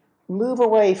is move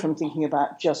away from thinking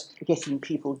about just getting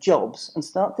people jobs and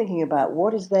start thinking about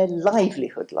what is their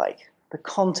livelihood like, the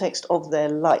context of their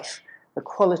life, the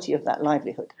quality of that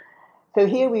livelihood. So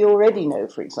here we already know,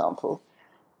 for example,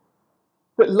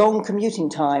 that long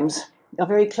commuting times are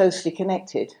very closely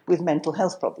connected with mental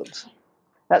health problems.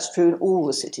 That's true in all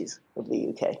the cities of the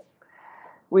UK.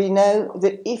 We know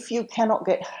that if you cannot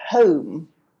get home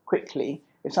quickly,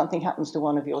 if something happens to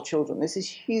one of your children, this is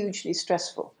hugely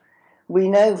stressful. We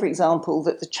know, for example,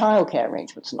 that the childcare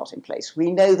arrangements are not in place.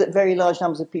 We know that very large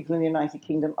numbers of people in the United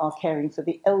Kingdom are caring for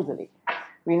the elderly.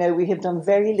 We know we have done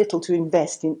very little to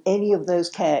invest in any of those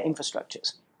care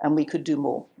infrastructures, and we could do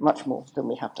more, much more than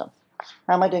we have done.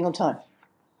 How am I doing on time?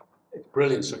 It's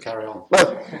brilliant, so carry on.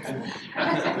 Well,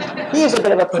 here's a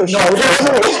bit of a push, isn't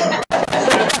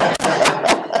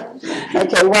he?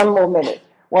 Okay, one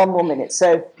more minute.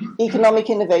 So economic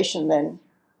innovation then,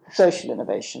 social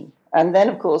innovation, and then,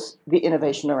 of course, the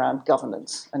innovation around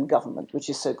governance and government, which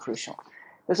is so crucial.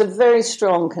 There's a very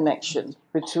strong connection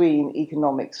between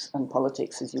economics and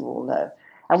politics, as you all know,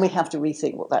 and we have to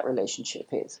rethink what that relationship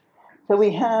is. So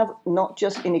we have not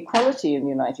just inequality in the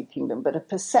United Kingdom, but a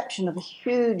perception of a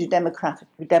huge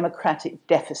democratic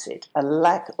deficit, a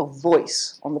lack of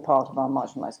voice on the part of our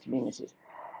marginalised communities.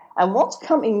 And what's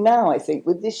coming now, I think,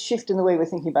 with this shift in the way we're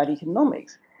thinking about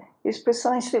economics, is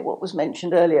precisely what was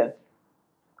mentioned earlier.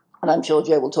 And I'm sure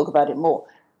Joe will talk about it more,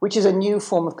 which is a new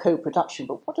form of co-production.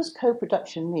 But what does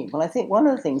co-production mean? Well, I think one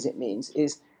of the things it means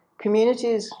is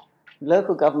communities,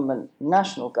 local government,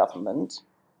 national government,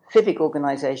 civic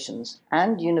organisations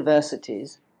and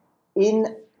universities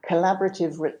in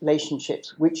collaborative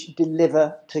relationships which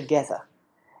deliver together.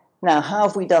 Now, how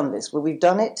have we done this? Well, we've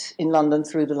done it in London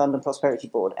through the London Prosperity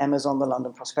Board. Emma's on the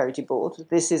London Prosperity Board.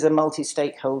 This is a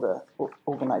multi-stakeholder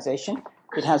organisation.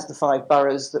 It has the 5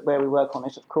 boroughs where we work on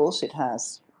it, of course. It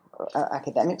has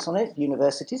academics on it,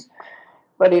 universities.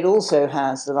 But it also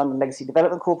has the London Legacy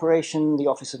Development Corporation, the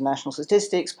Office of National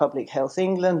Statistics, Public Health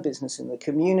England, Business in the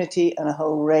Community, and a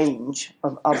whole range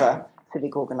of other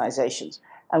civic organisations.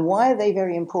 And why are they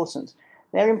very important?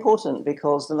 They're important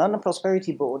because the London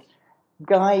Prosperity Board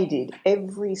guided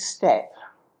every step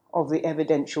of the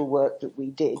evidential work that we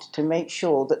did to make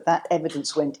sure that that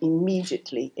evidence went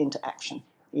immediately into action.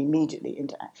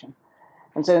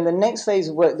 And so in the next phase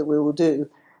of work that we will do,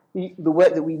 the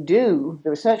work that we do, the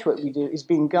research work we do, is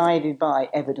being guided by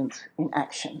evidence in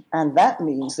action. And that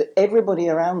means that everybody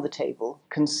around the table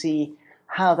can see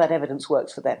how that evidence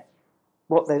works for them,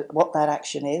 what that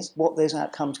action is, what those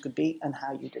outcomes could be, and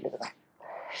how you deliver them.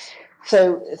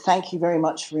 So thank you very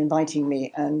much for inviting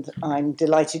me, and I'm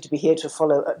delighted to be here to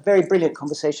follow a very brilliant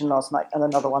conversation last night and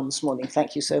another one this morning.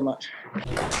 Thank you so much.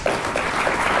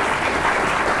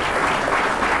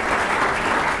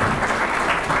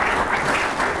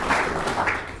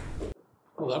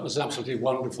 Well, that was absolutely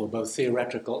wonderful, both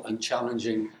theoretical and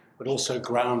challenging, but also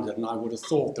grounded. And I would have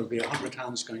thought there would be 100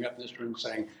 hands going up in this room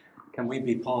saying, can we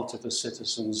be part of the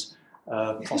Citizens'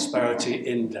 Prosperity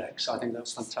Index? I think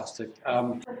that's fantastic.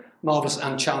 Marvellous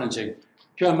and challenging.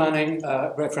 Joe Manning,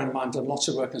 a great friend of mine, done lots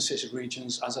of work in city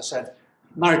regions. As I said,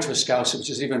 married to a Scouser, which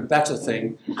is an even better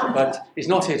thing, but he's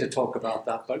not here to talk about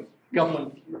that. But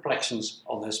government reflections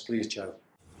on this, please, Joe.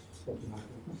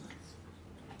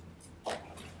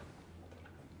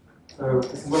 So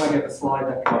this is when I get the slide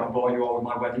deck I can bore you all with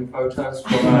my wedding photos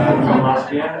from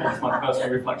last year. It's my personal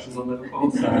reflections on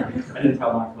Liverpool, so I didn't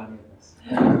tell Michael any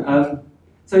of this.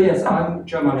 So yes, I'm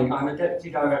Joe Manning. I'm a Deputy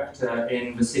Director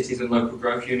in the Cities and Local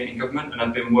Growth Unit in Government, and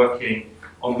I've been working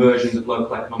on versions of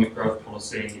local economic growth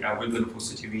policy with Liverpool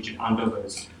City Region and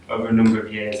others over a number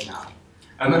of years now.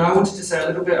 And I wanted to say a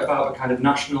little bit about the kind of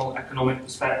national economic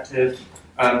perspective,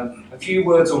 a few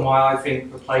words on why I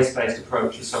think the place-based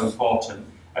approach is so important,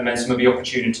 and then some of the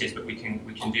opportunities that we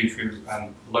can do through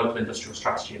local industrial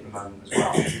strategy at the moment as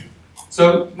well.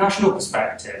 So, national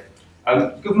perspective.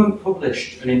 Government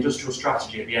published an industrial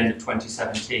strategy at the end of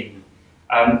 2017,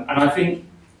 and I think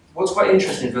what's quite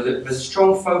interesting is that there's a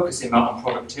strong focus in that on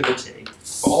productivity,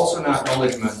 but also an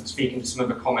acknowledgement, speaking to some of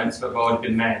the comments that have already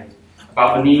been made,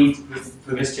 about the need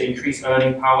for this to increase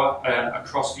earning power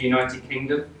across the United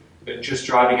Kingdom, but just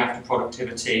driving after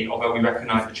productivity, although we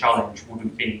recognise the challenge,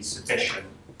 wouldn't be sufficient.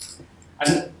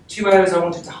 And two areas I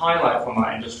wanted to highlight from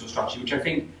that industrial strategy, which I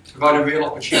think provide a real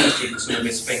opportunity for some of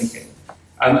this thinking,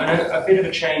 and a bit of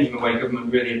a change in the way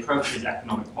government really approaches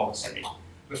economic policy.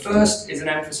 The first is an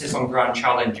emphasis on grand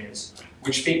challenges,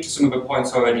 which speak to some of the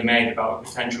points already made about the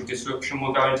potential disruption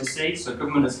we're going to see. So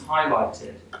government has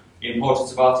highlighted the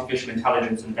importance of artificial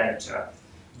intelligence and data,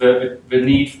 the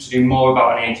need to do more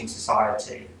about an ageing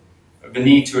society, the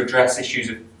need to address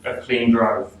issues of clean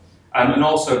growth, and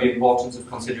also the importance of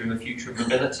considering the future of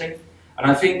mobility. And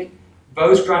I think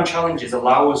those grand challenges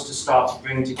allow us to start to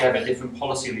bring together different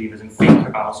policy levers and think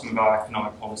about some of our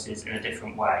economic policies in a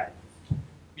different way.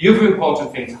 The other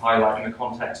important thing to highlight in the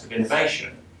context of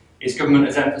innovation is government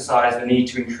has emphasised the need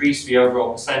to increase the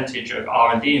overall percentage of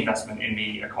R&D investment in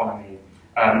the economy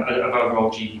of overall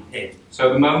GDP. So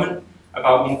at the moment,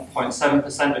 about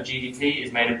 1.7% of GDP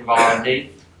is made up of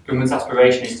R&D. Government's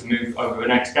aspiration is to move over the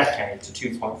next decade to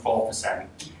 2.4%.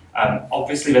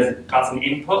 Obviously, that's an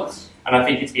input, and I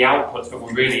think it's the outputs that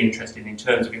we're really interested in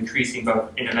terms of increasing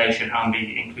both innovation and the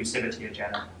inclusivity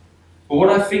agenda. But what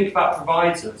I think that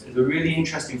provides us is a really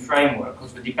interesting framework,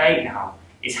 because the debate now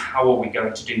is how are we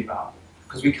going to do that?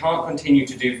 Because we can't continue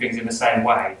to do things in the same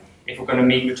way if we're going to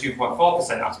meet the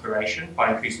 2.4% aspiration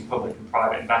by increasing public and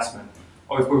private investment,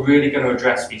 or if we're really going to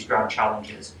address these grand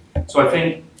challenges. So I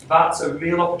think that's a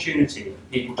real opportunity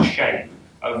for people to shape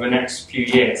over the next few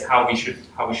years how we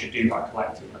should do that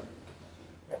collectively.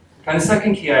 And the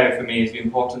second key area for me is the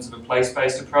importance of a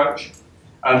place-based approach.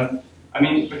 I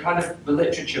mean, the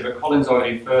literature that Colin's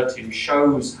already referred to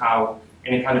shows how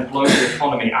in a kind of global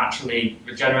economy, actually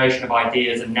the generation of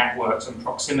ideas and networks and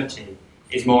proximity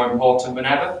is more important than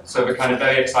ever. So the kind of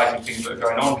very exciting things that are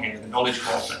going on here, the knowledge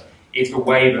quarter, is the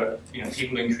way that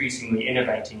people are increasingly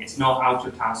innovating. It's not out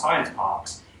of town science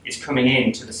parks, it's coming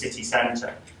into the city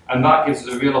centre. And that gives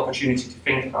us a real opportunity to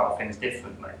think about things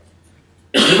differently.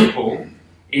 Liverpool,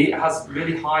 it has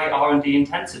really high R&D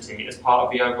intensity as part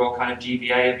of the overall kind of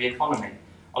GBA of the economy.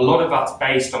 A lot of that's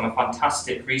based on the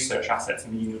fantastic research assets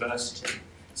in the university.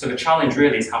 So the challenge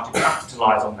really is how to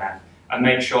capitalise on them and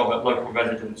make sure that local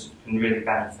residents can really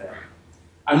benefit.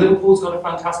 And Liverpool's got a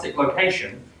fantastic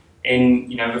location in,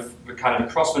 the kind of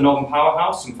across the Northern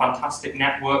Powerhouse, some fantastic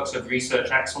networks of research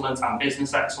excellence and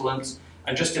business excellence,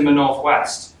 and just in the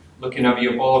northwest, looking over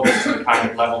your borders to the kind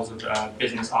of levels of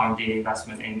business R&D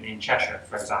investment in Cheshire,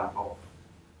 for example.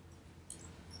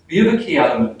 The other key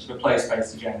element to the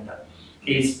place-based agenda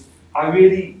is I've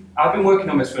been working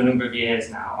on this for a number of years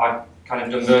now. I've kind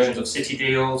of done versions of city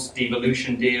deals,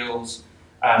 devolution deals.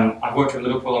 I've worked with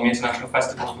Liverpool on the International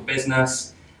Festival for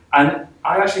Business. And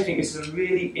I actually think this is a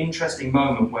really interesting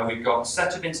moment where we've got a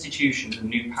set of institutions and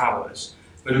new powers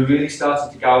that are really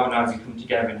starting to galvanise and come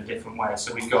together in a different way.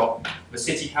 So we've got the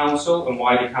City Council and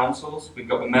wider councils, we've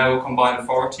got the Mayoral Combined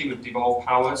Authority with devolved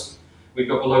powers, we've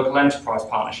got the Local Enterprise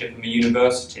Partnership and the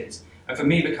universities. And for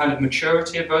me, the kind of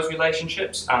maturity of those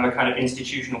relationships and the kind of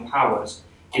institutional powers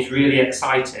is really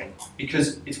exciting,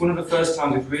 because it's one of the first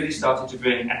times we've really started to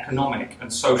bring economic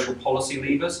and social policy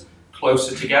levers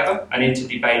closer together and into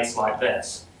debates like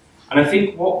this. And I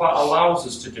think what that allows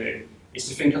us to do is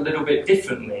to think a little bit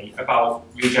differently about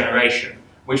regeneration,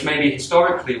 which maybe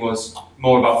historically was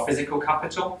more about physical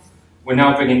capital. We're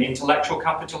now bringing intellectual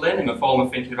capital in the form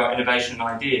of thinking about innovation and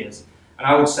ideas. And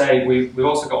I would say we've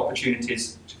also got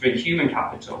opportunities to bring human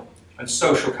capital and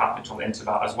social capital into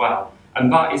that as well.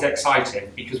 And that is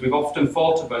exciting, because we've often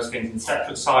thought of those things in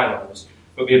separate silos,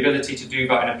 but the ability to do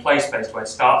that in a place-based way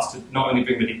starts to not only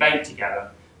bring the debate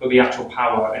together, but the actual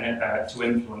power to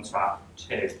influence that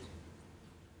too.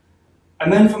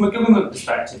 And then from a government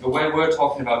perspective, the way we're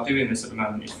talking about doing this at the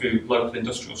moment is through local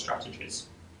industrial strategies.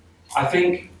 I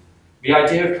think the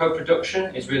idea of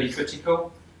co-production is really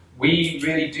critical. We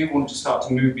really do want to start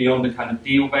to move beyond the kind of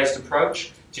deal-based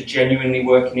approach to genuinely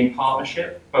working in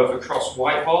partnership, both across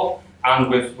Whitehall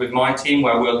and with my team,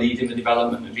 where we're leading the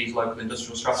development of these local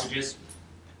industrial strategies.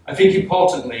 I think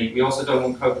importantly, we also don't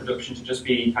want co-production to just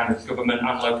be kind of government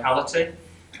and locality.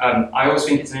 I always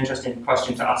think it's an interesting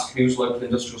question to ask whose local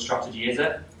industrial strategy is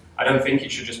it? I don't think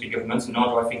it should just be governments, and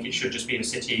nor do I think it should just be the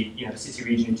city, the city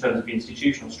region in terms of the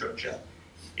institutional structure.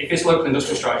 If this local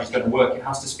industrial strategy is going to work, it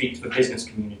has to speak to the business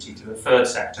community, to the third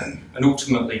sector, and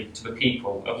ultimately to the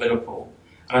people of Liverpool.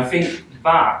 And I think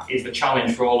that is the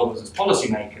challenge for all of us as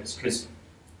policymakers, because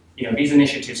these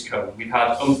initiatives come. We've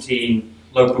had umpteen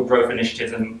local growth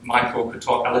initiatives, and Michael could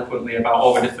talk eloquently about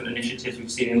all the different initiatives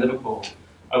we've seen in Liverpool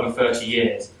over 30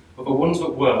 years. But the ones that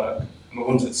work and the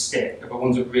ones that stick are the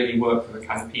ones that really work for the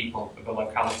kind of people of the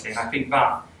locality. And I think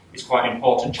that is quite an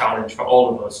important challenge for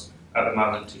all of us at the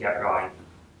moment to get right.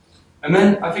 And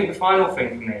then I think the final thing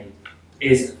for me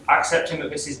is accepting that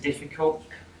this is difficult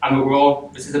and that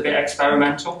this is a bit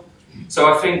experimental.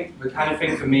 So I think the kind of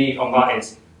thing for me on that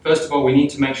is, first of all, we need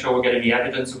to make sure we're getting the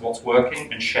evidence of what's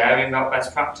working and sharing that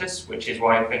best practice, which is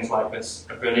why things like this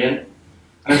are brilliant.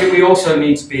 And I think we also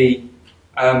need to be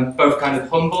both kind of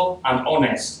humble and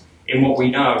honest in what we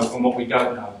know and what we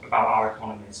don't know about our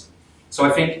economies. So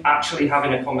I think actually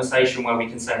having a conversation where we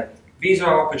can say, these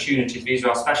are our opportunities, these are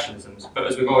our specialisms, but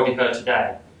as we've already heard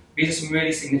today, these are some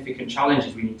really significant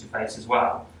challenges we need to face as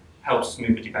well, helps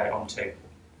move the debate on too.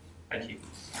 Thank you.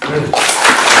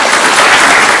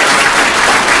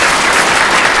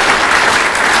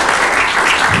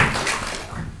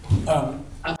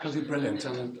 Absolutely brilliant,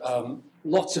 and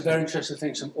lots of very interesting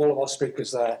things from all of our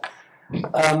speakers there.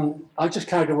 I just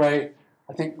carried away,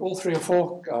 I think all 3 or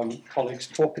 4 colleagues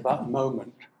talked about a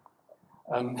moment.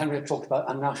 Henrietta talked about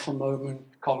a national moment,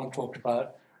 Colin talked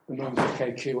about the moment of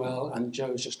KQL, and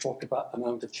Joe's just talked about a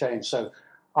moment of change. So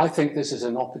I think this is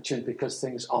an opportunity because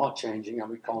things are changing and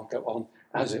we can't go on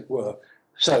as it were.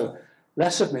 So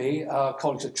less of me, our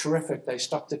colleagues are terrific, they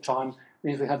stuck to time, it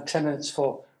means we have 10 minutes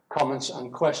for comments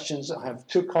and questions. I have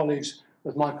 2 colleagues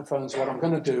with microphones. What I'm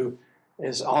going to do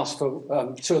is ask for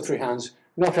 2 or 3 hands.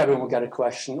 Not everyone will get a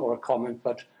question or a comment,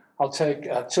 but I'll take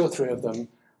 2 or 3 of them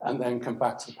and then come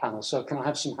back to the panel. So can I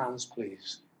have some hands,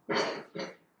 please?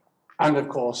 And of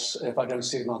course, if I don't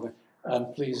see them,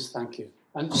 please, thank you.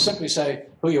 And simply say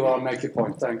who you are and make your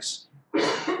point. Thanks.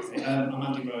 I'm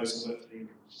Andy Rose. I work for the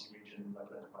Region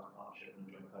Local Enterprise Partnership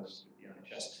and joint post with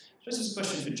the NHS. So this is a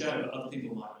question for Joe, but other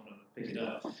people might want to pick it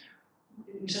up.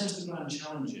 In terms of the grand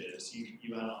challenges,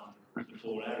 you outlined the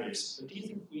 4 areas, but do you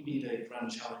think we need a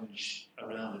grand challenge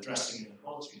around addressing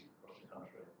inequality across the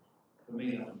country? For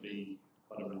me, that would be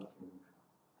quite a radical.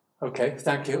 Okay,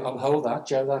 thank you. I'll hold that.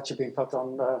 Joe, that should be put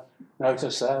on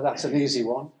notice there. That's an easy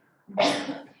one.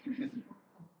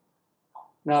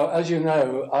 Now, as you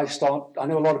know, I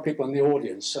know a lot of people in the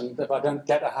audience, and if I don't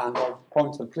get a hand, I'll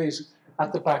point them. Please,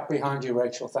 at the back behind you,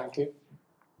 Rachel, thank you.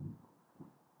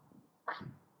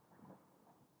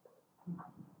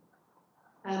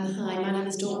 Hi, my name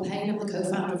is Dawn Payne. I'm the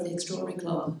co-founder of the Extraordinary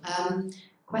Club.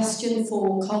 Question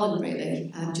for Colin,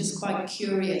 really. I'm just quite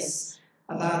curious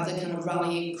about the kind of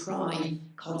rallying cry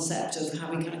concept of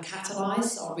how we kind of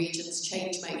catalyse our region's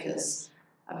change makers.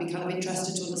 I'd be kind of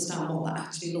interested to understand what that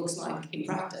actually looks like in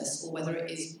practice, or whether it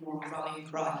is more of a rallying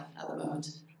cry at the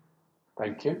moment.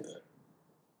 Thank you.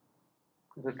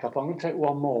 There's a couple. I'm going to take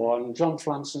one more. And John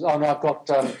Flanson. Oh no, I've got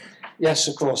yes,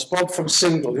 of course, Bob from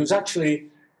Sindel, who's actually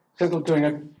doing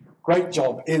a great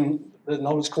job in the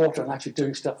Knowledge Quarter and actually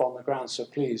doing stuff on the ground. So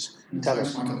please tell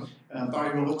us. Michael.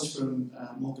 Barry Roberts from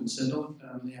Morgan Sindel,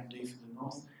 the MD for the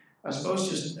North. I suppose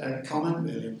just a comment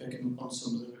really, and picking up on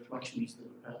some of the reflections that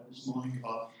we've had this morning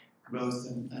about growth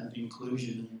and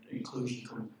inclusion, and inclusion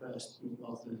coming first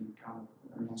rather than kind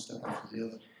of one step after the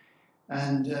other.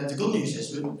 And the good news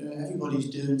is everybody's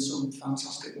doing some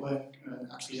fantastic work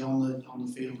actually on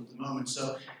the field at the moment.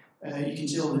 So you can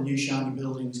see all the new shiny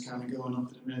buildings kind of going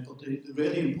up at the minute, but the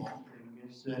really important thing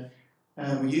is that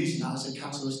we're using that as a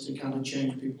catalyst to kind of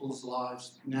change people's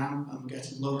lives now, and we're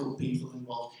getting local people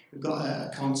involved. We've got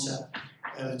a concept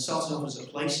that started off as a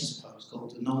place, I suppose,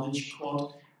 called the Knowledge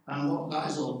Quad, and what that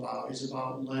is all about is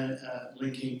about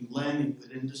linking learning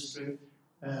with industry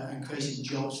and creating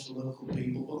jobs for local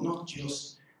people, but not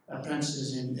just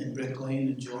apprentices in bricklaying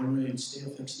and joinery and steel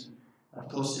fixing. Of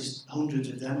course, there's hundreds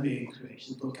of them being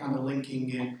created, but kind of linking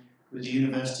in with the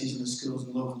universities and the schools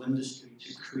and local industry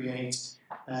to create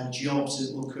jobs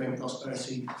that will create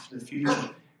prosperity for the future,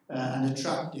 and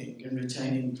attracting and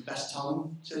retaining the best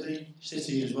talent to the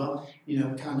city as well. You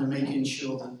know, kind of making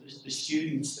sure that the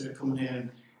students that are coming here and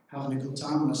having a good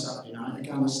time on a Saturday night are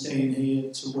kind of staying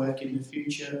here to work in the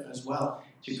future as well,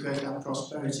 to create that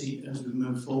prosperity as we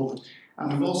move forward.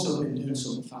 And we've also been doing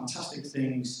some fantastic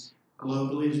things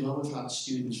globally as well. We've had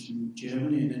students from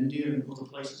Germany and India and other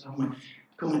places, haven't we,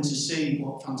 coming to see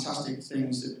what fantastic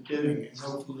things that we're doing, and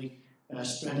hopefully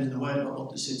spreading the word about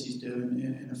what the city's doing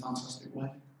in a fantastic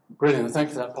way. Brilliant. Thank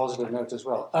you for that positive note as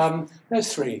well.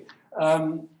 There's three.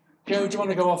 Joe, do you want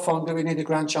to go off on do we need a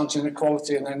Grand Chancellor in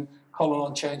equality, and then Colin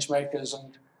on change makers,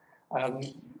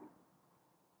 and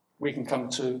we can come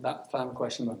to that final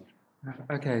question in a moment.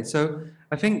 Okay, so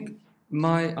I think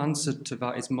my answer to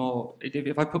that is more,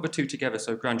 if I put the two together,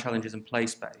 so grand challenges and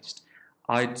place-based,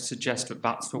 I'd suggest that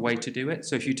that's the way to do it.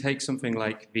 So if you take something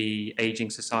like the Ageing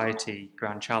Society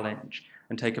Grand Challenge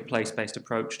and take a place-based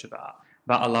approach to that,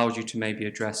 that allows you to maybe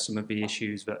address some of the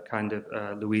issues that kind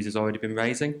of Louise has already been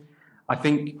raising. I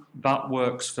think that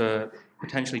works for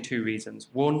potentially two reasons.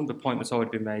 One, the point that's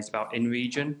already been raised about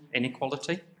in-region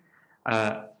inequality.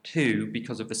 Two,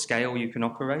 because of the scale you can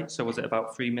operate. So was it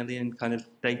about 3 million kind of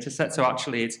data set? So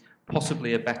actually it's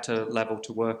possibly a better level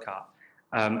to work at.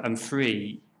 And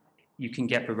three, you can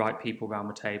get the right people around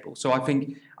the table. So I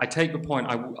think I take the point,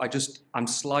 I'm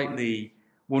slightly,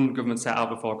 one government set out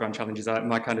before grand challenges, I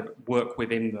might kind of work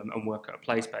within them and work at a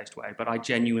place-based way, but I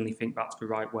genuinely think that's the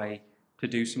right way to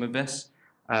do some of this.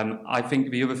 I think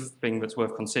the other thing that's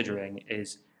worth considering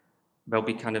is there'll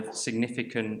be kind of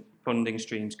significant funding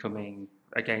streams coming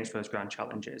against those grand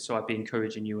challenges. So I'd be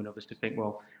encouraging you and others to think,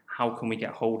 well, how can we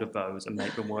get hold of those and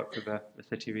make them work for the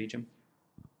city region?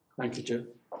 Thank you, Joe.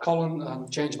 Colin,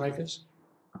 change makers.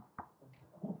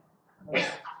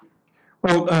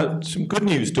 Well, some good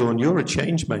news, Dawn. You're a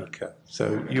change maker,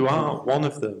 so you are one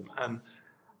of them.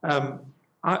 And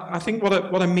I think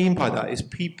what I mean by that is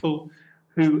people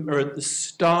who are at the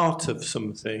start of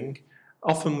something,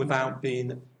 often without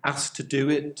being asked to do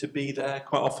it, to be there,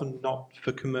 quite often not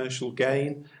for commercial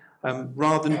gain,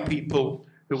 rather than people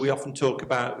who we often talk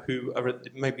about who are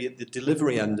maybe at the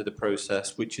delivery end of the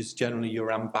process, which is generally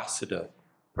your ambassador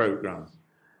program.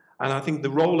 And I think the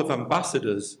role of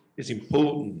ambassadors is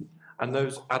important, and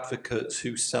those advocates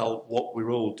who sell what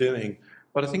we're all doing.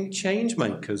 But I think change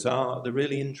makers are the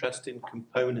really interesting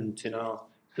component in our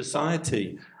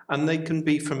society, and they can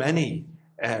be from any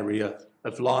area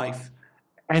of life,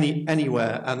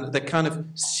 anywhere, and they're kind of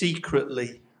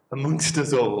secretly amongst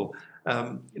us all.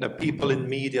 People in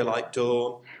media like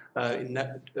Dawn, in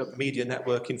media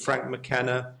networking, Frank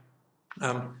McKenna,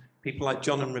 people like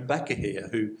John and Rebecca here,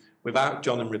 who without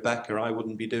John and Rebecca, I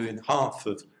wouldn't be doing half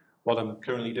of what I'm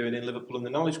currently doing in Liverpool and the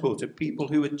Knowledge Quarter. People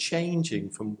who are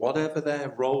changing from whatever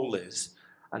their role is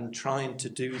and trying to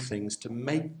do things to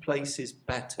make places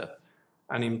better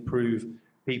and improve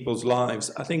people's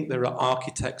lives. I think there are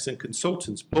architects and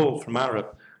consultants. Paul from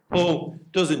Arup. Paul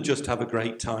doesn't just have a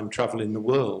great time travelling the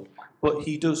world, but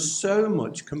he does so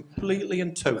much completely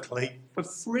and totally for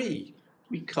free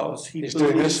because he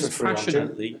believes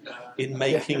passionately in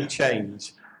making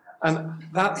change. And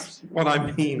that's what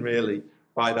I mean really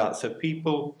by that. So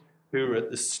people who are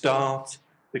at the start,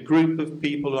 the group of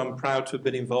people who I'm proud to have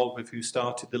been involved with who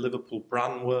started the Liverpool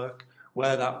brand work,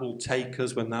 where that will take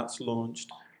us when that's launched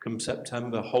come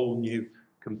September, a whole new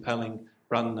compelling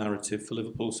brand narrative for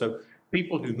Liverpool. So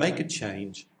people who make a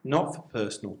change, not for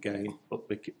personal gain, but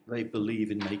they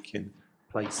believe in making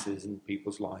places and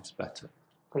people's lives better.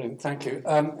 Brilliant, thank you.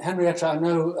 Henrietta, I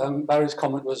know Barry's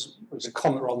comment was a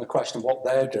comment on the question of what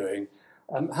they're doing.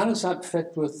 How does that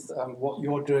fit with what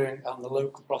you're doing and the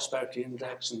Local Prosperity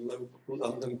Index and the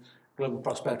London Global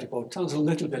Prosperity Board? Tell us a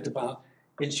little bit about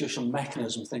institutional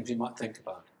mechanism, things you might think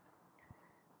about.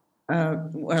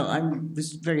 Well, I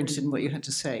was very interested in what you had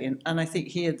to say, and I think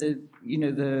here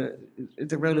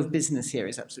the role of business here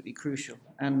is absolutely crucial.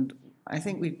 And I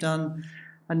think we've done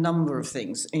a number of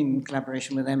things in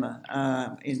collaboration with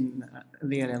Emma in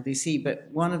the LLDC. But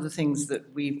one of the things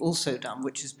that we've also done,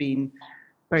 which has been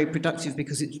very productive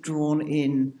because it's drawn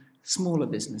in smaller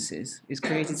businesses, is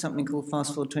created something called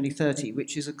Fast Forward 2030,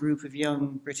 which is a group of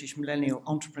young British millennial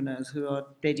entrepreneurs who are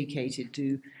dedicated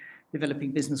to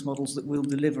developing business models that will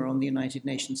deliver on the United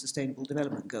Nations Sustainable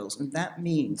Development Goals. And that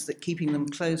means that keeping them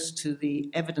close to the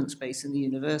evidence base in the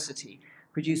university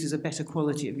produces a better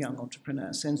quality of young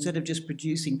entrepreneurs. So instead of just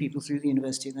producing people through the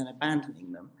university and then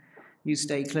abandoning them, you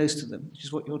stay close to them, which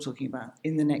is what you're talking about,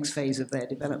 in the next phase of their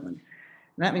development.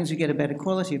 And that means we get a better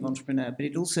quality of entrepreneur, but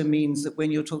it also means that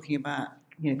when you're talking about,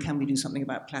 can we do something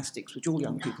about plastics, which all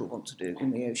young people want to do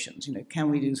in the oceans?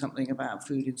 Can we do something about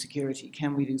food insecurity?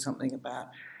 Can we do something about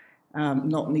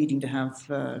not needing to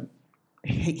have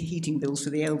heating bills for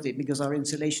the elderly because our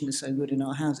insulation is so good in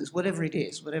our houses? Whatever it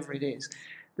is,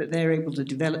 that they're able to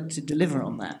deliver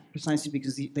on that, precisely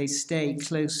because they stay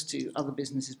close to other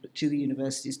businesses, but to the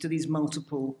universities, to these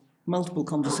multiple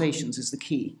conversations is the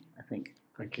key, I think.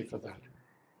 Thank you for that.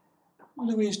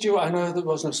 Louise, I know there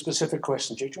wasn't a specific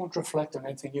question to you. Do you want to reflect on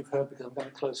anything you've heard? Because I'm going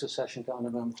to close the session down in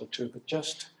a moment or two, but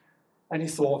just any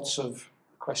thoughts of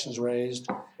questions raised?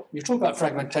 You talk about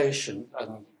fragmentation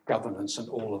and governance and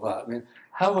all of that. I mean,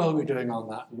 how well are we doing on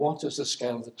that? What is the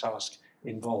scale of the task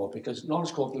involved? Because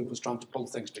Knowledge Corp Liverpool is trying to pull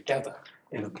things together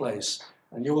in a place,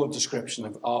 and your description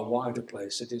of our wider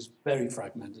place, it is very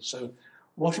fragmented. So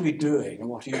what are we doing, and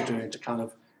what are you doing to kind of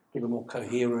give a more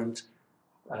coherent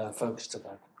focus to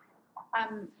that?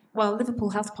 Well, Liverpool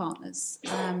Health Partners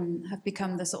have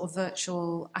become the sort of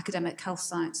virtual academic health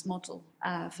science model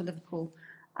for Liverpool.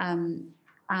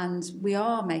 And we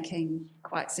are making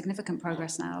quite significant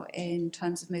progress now in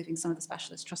terms of moving some of the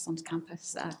specialist trusts onto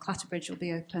campus. Clatterbridge will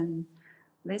be open,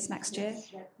 Liz, next year?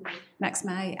 Next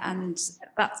May. And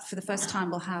that, for the first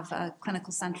time, will have a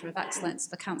clinical centre of excellence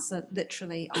for cancer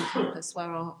literally on campus where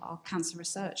our cancer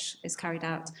research is carried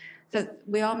out. So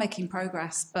we are making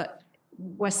progress, but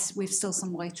we've still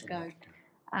some way to go.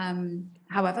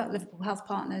 However, Liverpool Health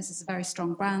Partners is a very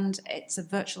strong brand. It's a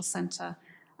virtual centre.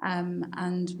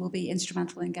 And will be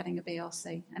instrumental in getting a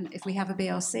BRC. And if we have a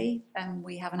BRC, then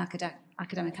we have an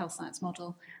academic health science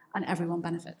model, and everyone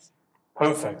benefits.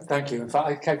 Perfect, thank you. In fact,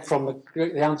 I kept from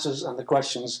the answers and the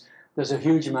questions, there's a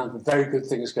huge amount of very good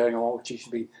things going on, which you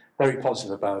should be very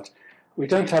positive about. We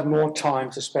don't have more time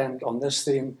to spend on this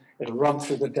theme. It'll run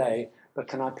through the day, but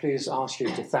can I please ask you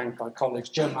to thank my colleagues,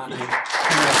 Joe Manning,